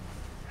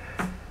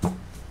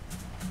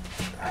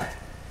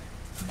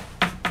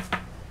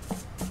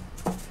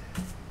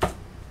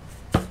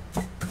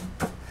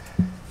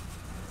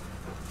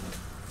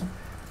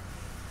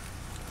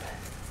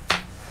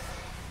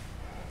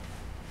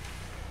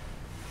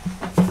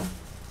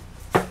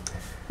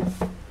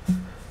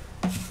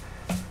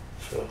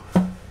 So,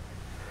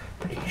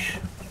 please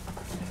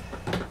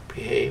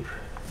behave.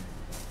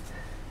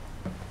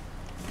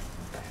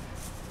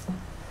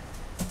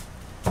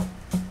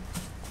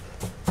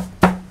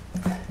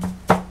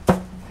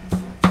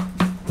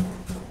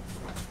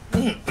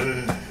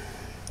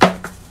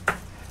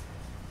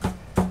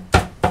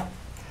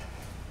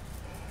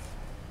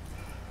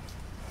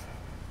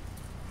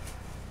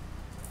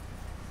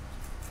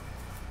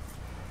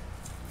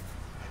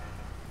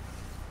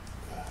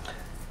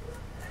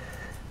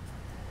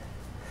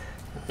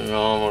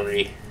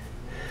 Normally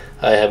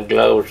I have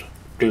gloves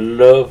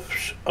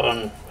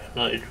on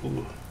when I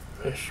do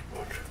this,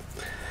 but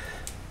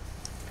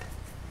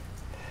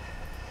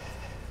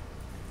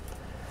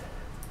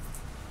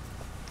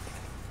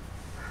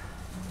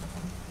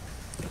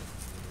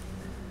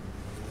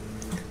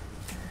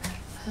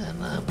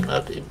and I'm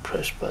not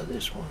impressed by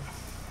this one.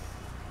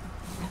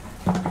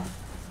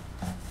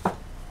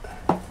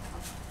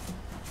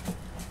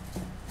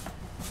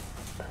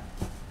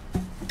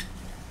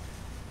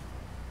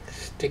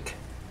 Stick.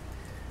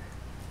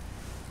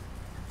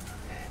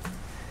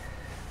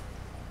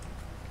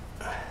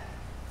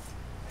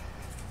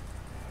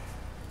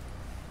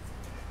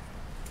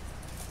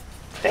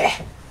 There.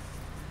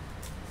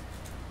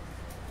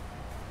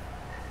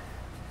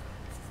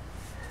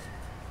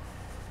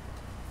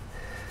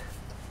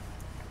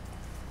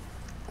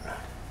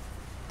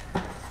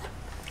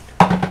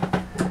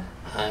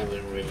 I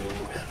will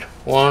remove that.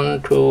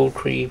 1, 2,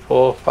 3,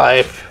 4,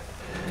 5.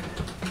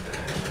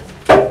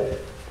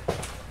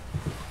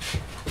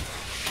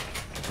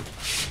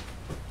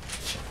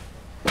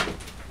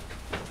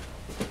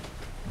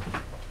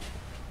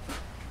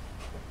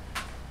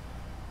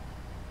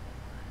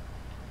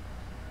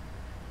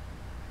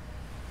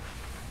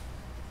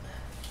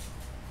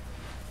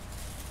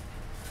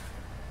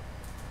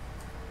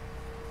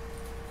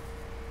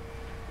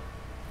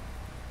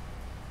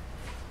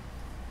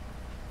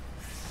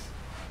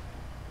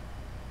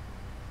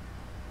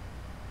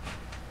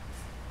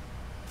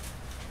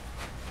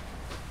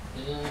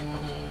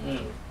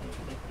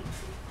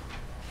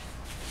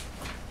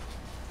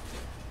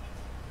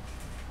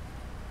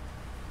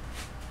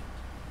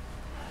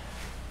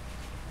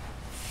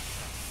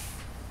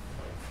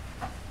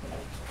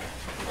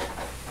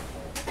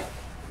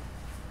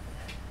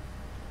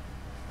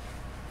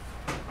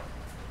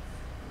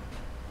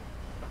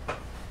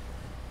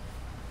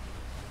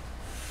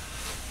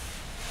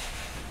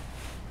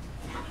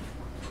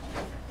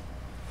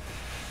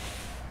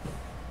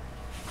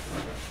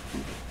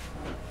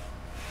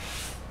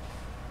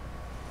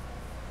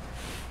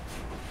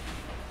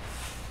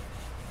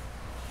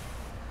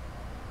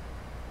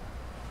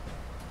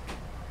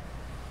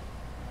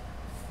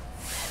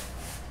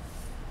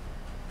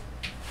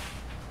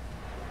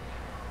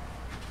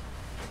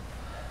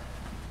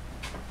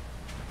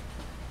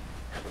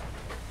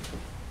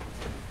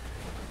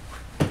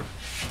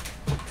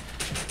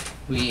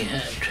 We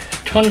had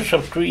tons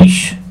of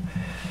trees,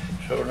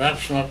 so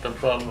that's not the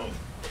problem.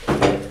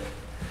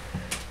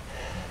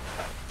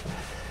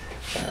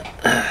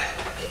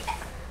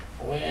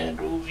 Where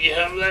do we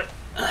have that?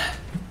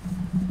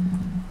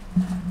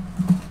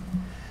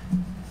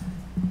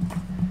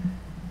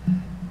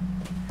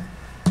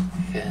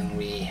 Can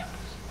we?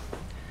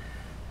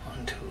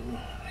 1, 2, 3,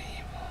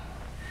 4.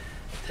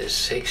 There's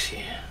 6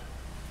 here.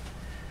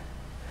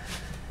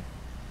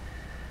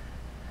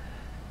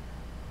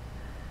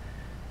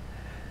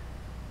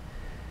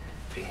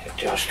 We can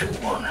just do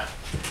 1.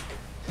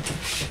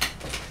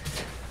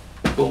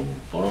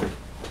 Boom, boom.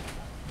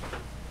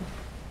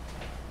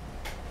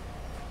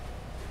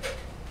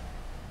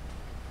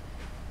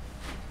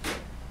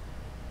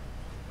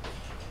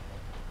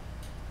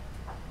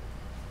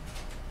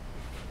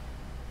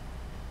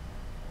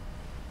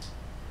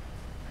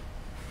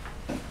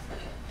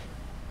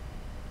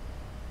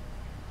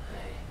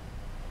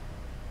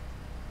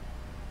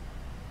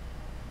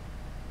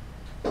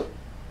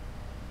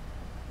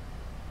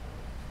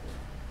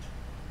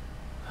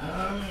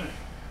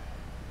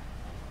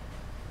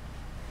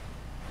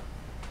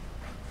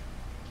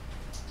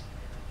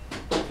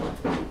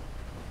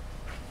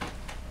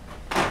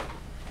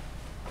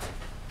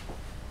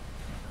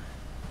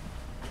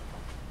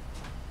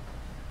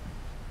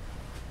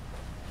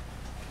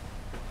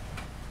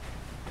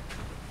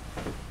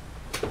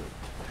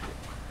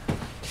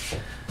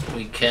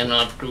 We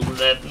cannot do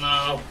that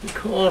now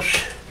because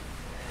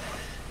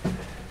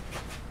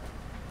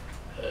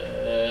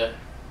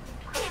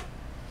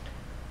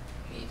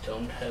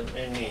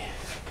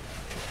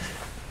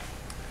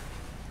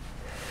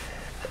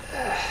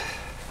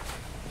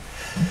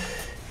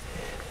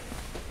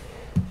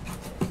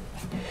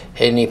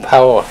any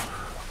power,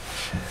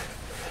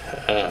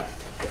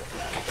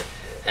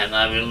 and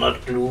I will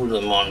not glue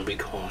them on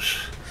because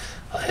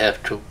I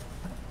have to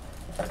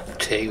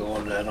take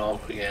all that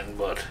off again,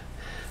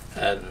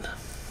 and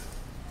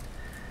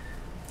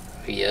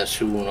we are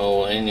soon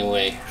over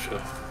anyway,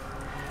 so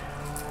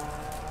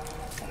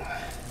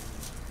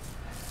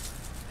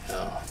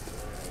yeah.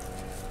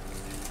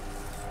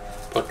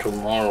 But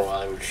tomorrow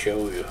I will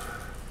show you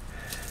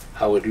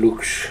how it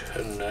looks,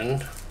 and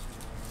then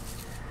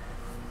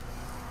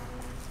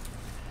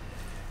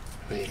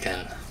we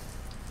can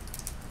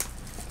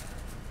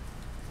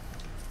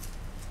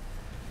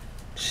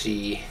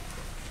see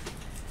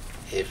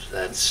if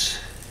that's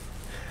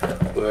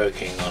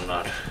working or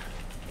not.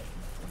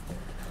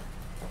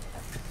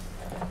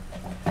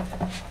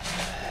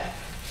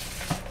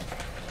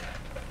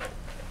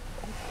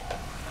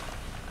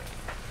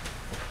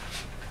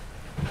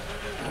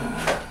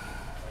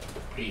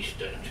 Please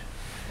don't.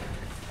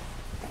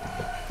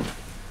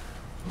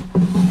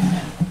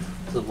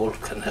 The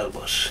wolf can help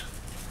us.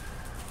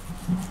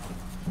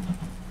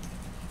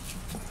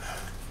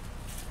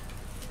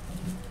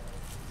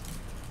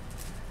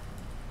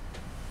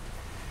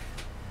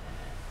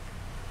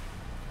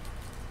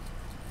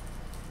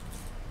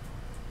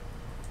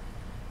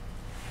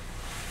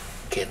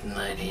 Get an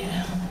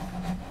idea.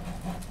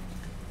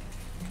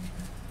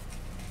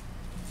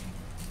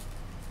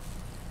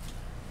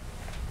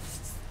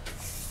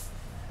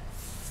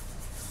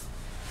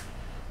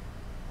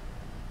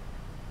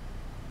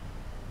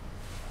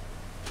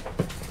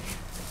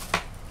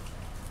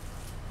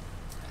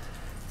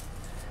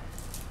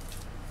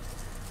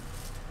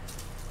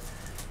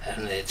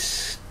 And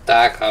it's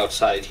dark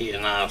outside here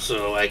now,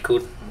 so I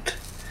couldn't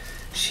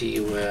see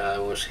where I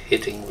was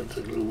hitting with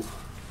the glue.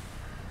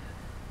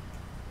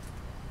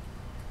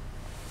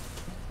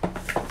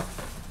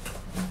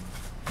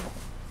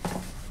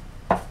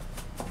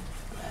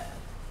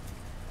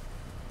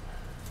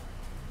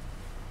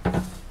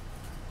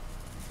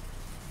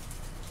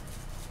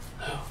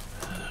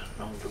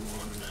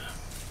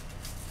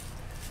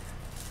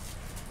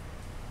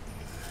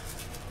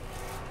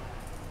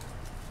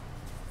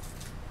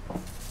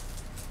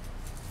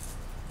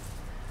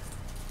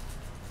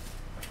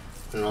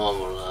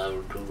 Normal, I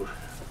will do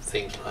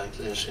things like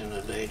this in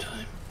the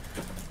daytime,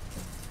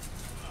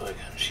 so I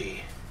can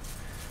see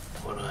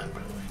what I'm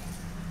doing.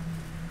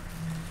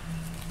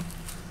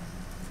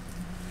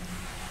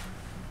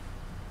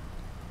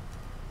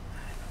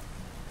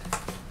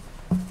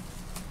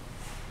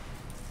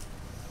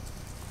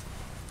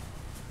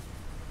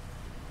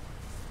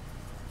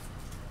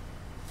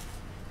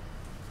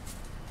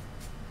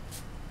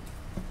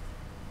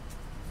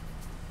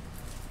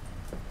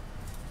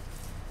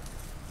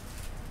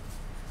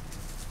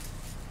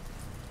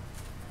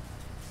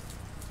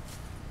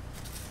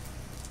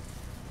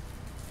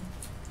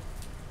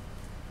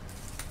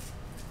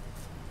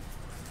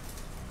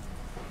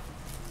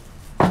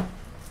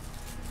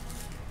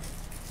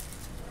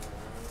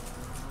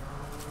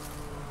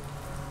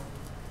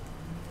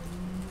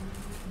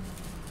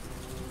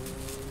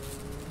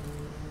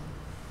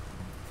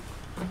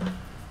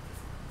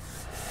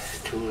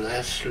 Do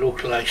that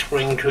look like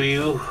spring to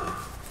you?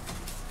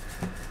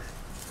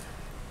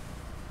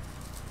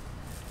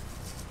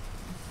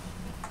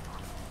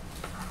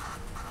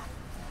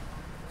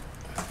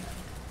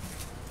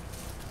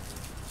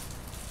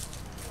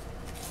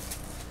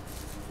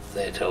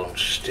 They don't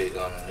stick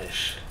on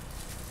this.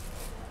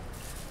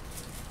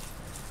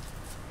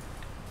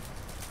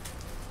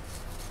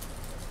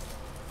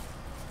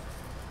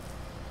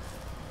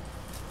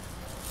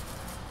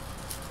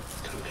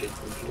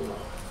 Completely glue on.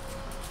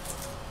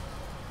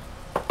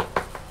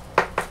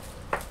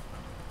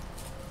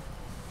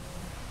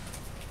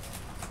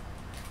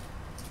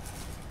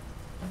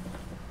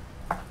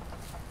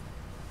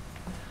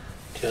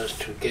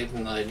 Just to get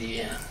an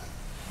idea.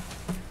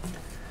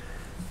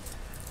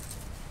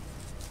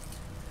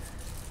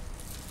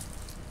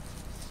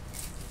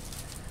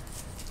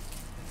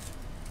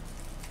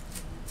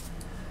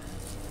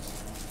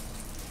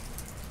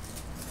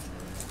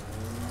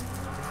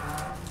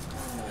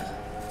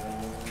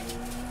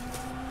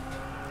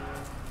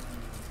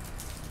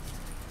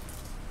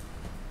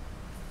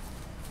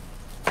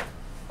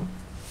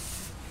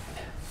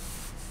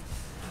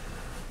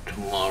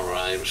 Tomorrow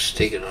I will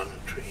stick it on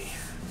the tree,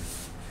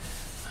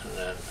 and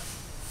then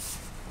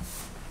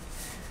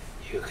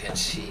you can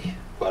see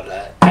what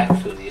I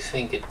actually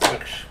think it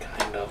looks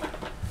kind of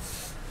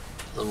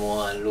the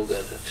more I look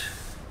at it.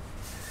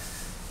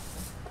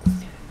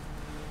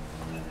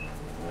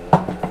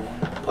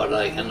 But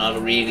I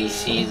cannot really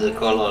see the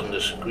color on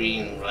the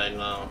screen right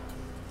now.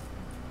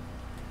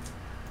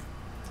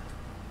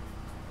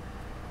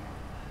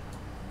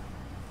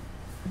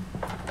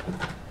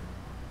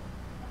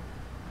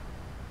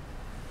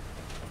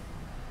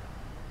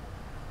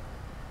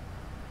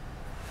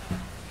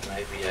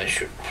 Maybe I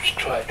should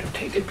try to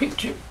take a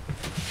picture.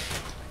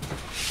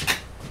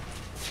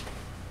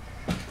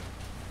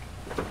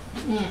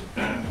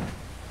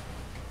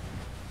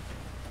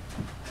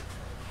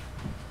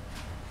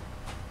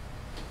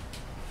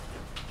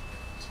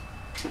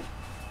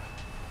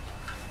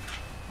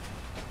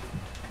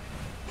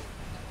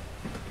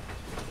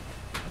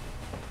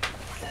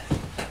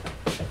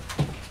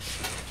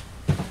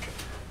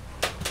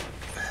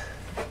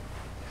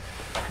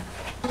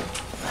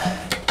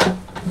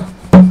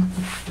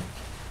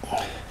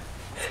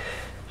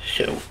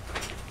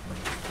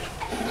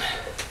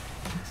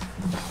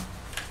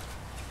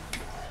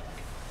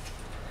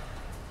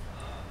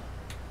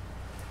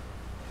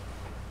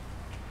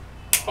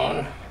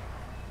 on.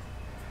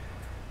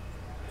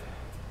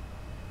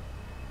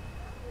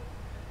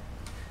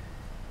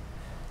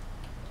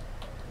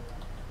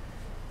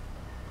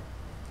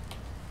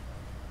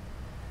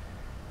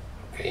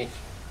 Okay.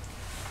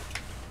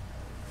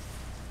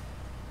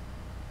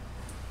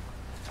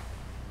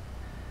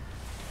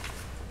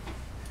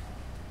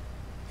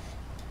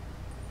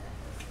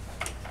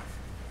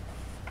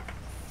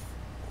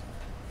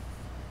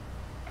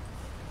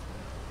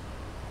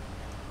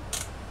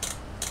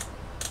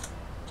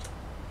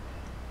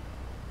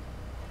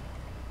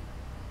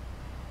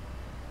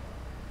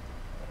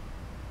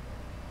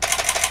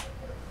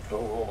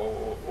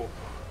 Oh.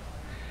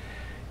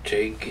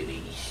 Take it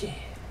easy.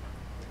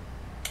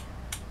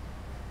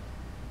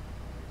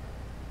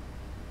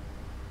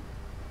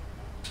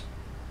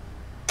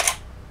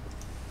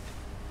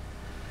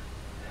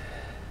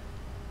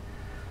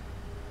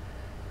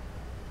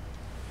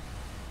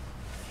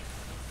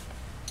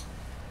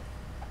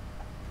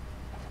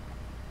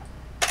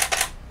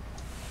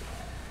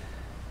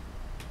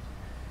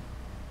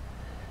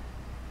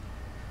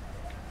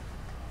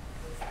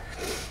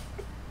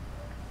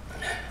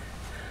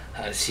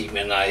 I'll see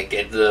when I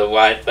get the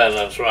white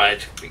balance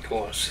right,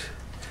 because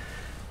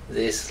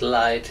this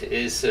light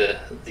is, the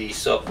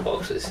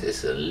softboxes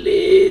is a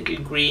little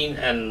green,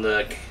 and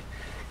the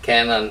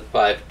Canon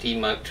 5D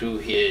Mark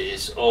II here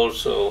is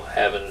also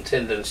having a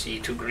tendency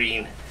to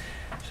green.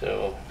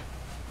 So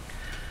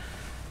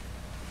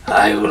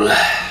I will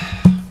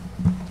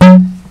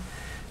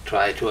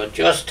try to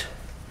adjust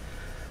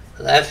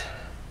that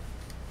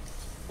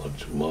for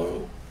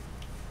tomorrow,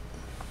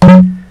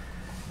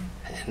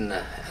 and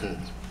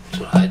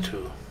try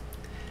to,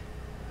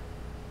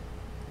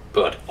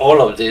 but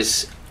all of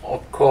this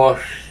of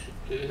course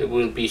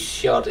will be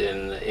shot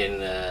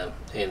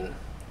in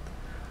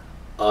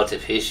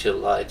artificial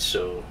light,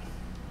 so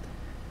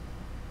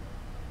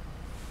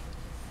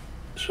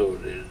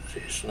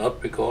it's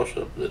not because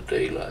of the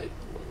daylight.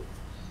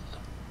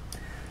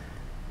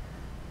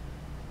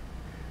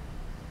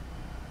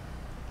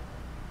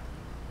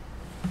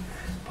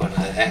 But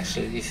I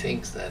actually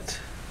think that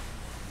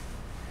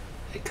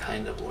it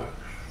kind of works.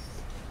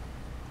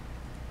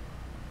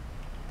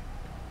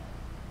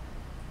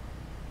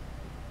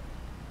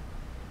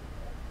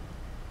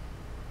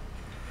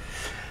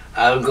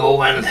 I'll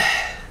go and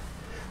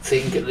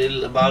think a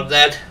little about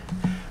that,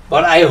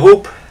 but I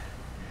hope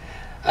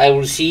I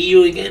will see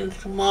you again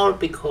tomorrow,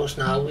 because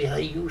now we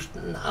have used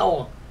an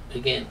hour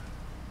again.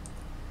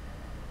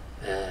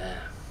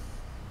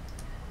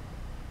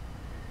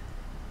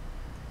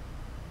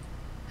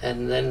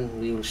 And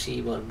then we will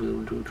see what we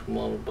will do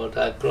tomorrow, but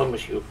I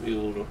promise you we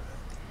will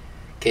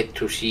get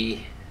to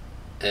see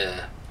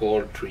a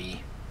ball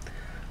tree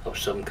of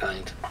some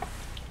kind.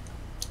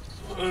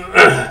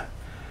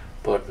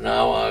 But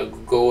now I'll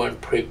go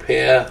and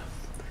prepare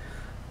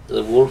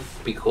the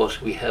wolf, because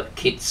we have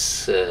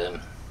kids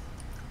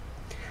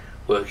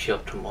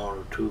workshop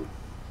tomorrow too.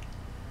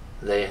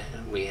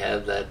 We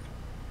have that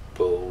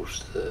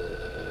both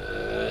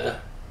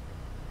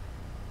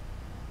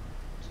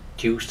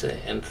Tuesday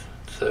and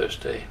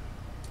Thursday.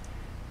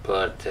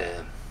 But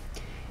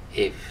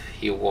if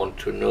you want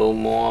to know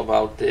more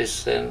about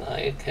this, then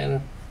I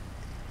can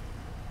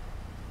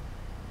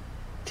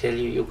tell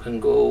you, you can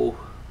go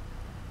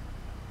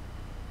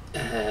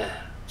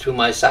to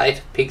my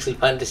site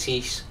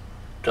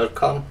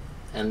pixelfantasies.com,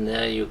 and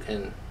there you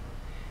can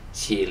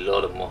see a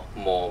lot of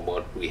more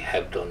what we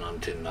have done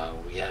until now.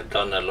 We have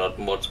done a lot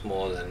much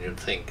more than you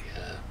think,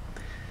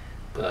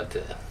 but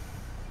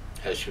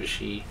as you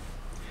see,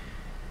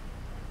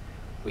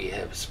 we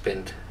have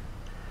spent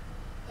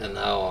an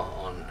hour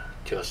on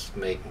just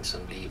making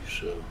some leaves,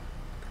 so,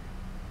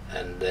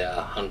 and there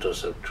are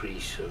hundreds of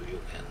trees, so you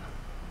can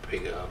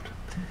figure out.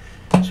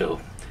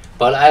 So,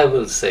 but I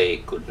will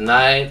say good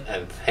night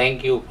and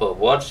thank you for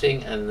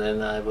watching, and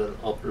then I will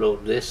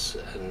upload this,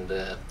 and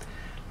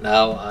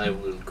now I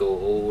will go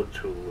over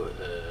to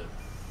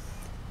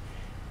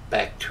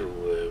back to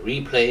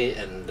replay,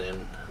 and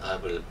then I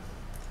will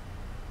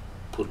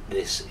put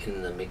this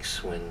in the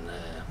mix when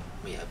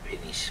we are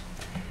finished.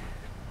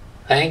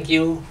 Thank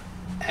you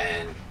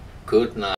and good night.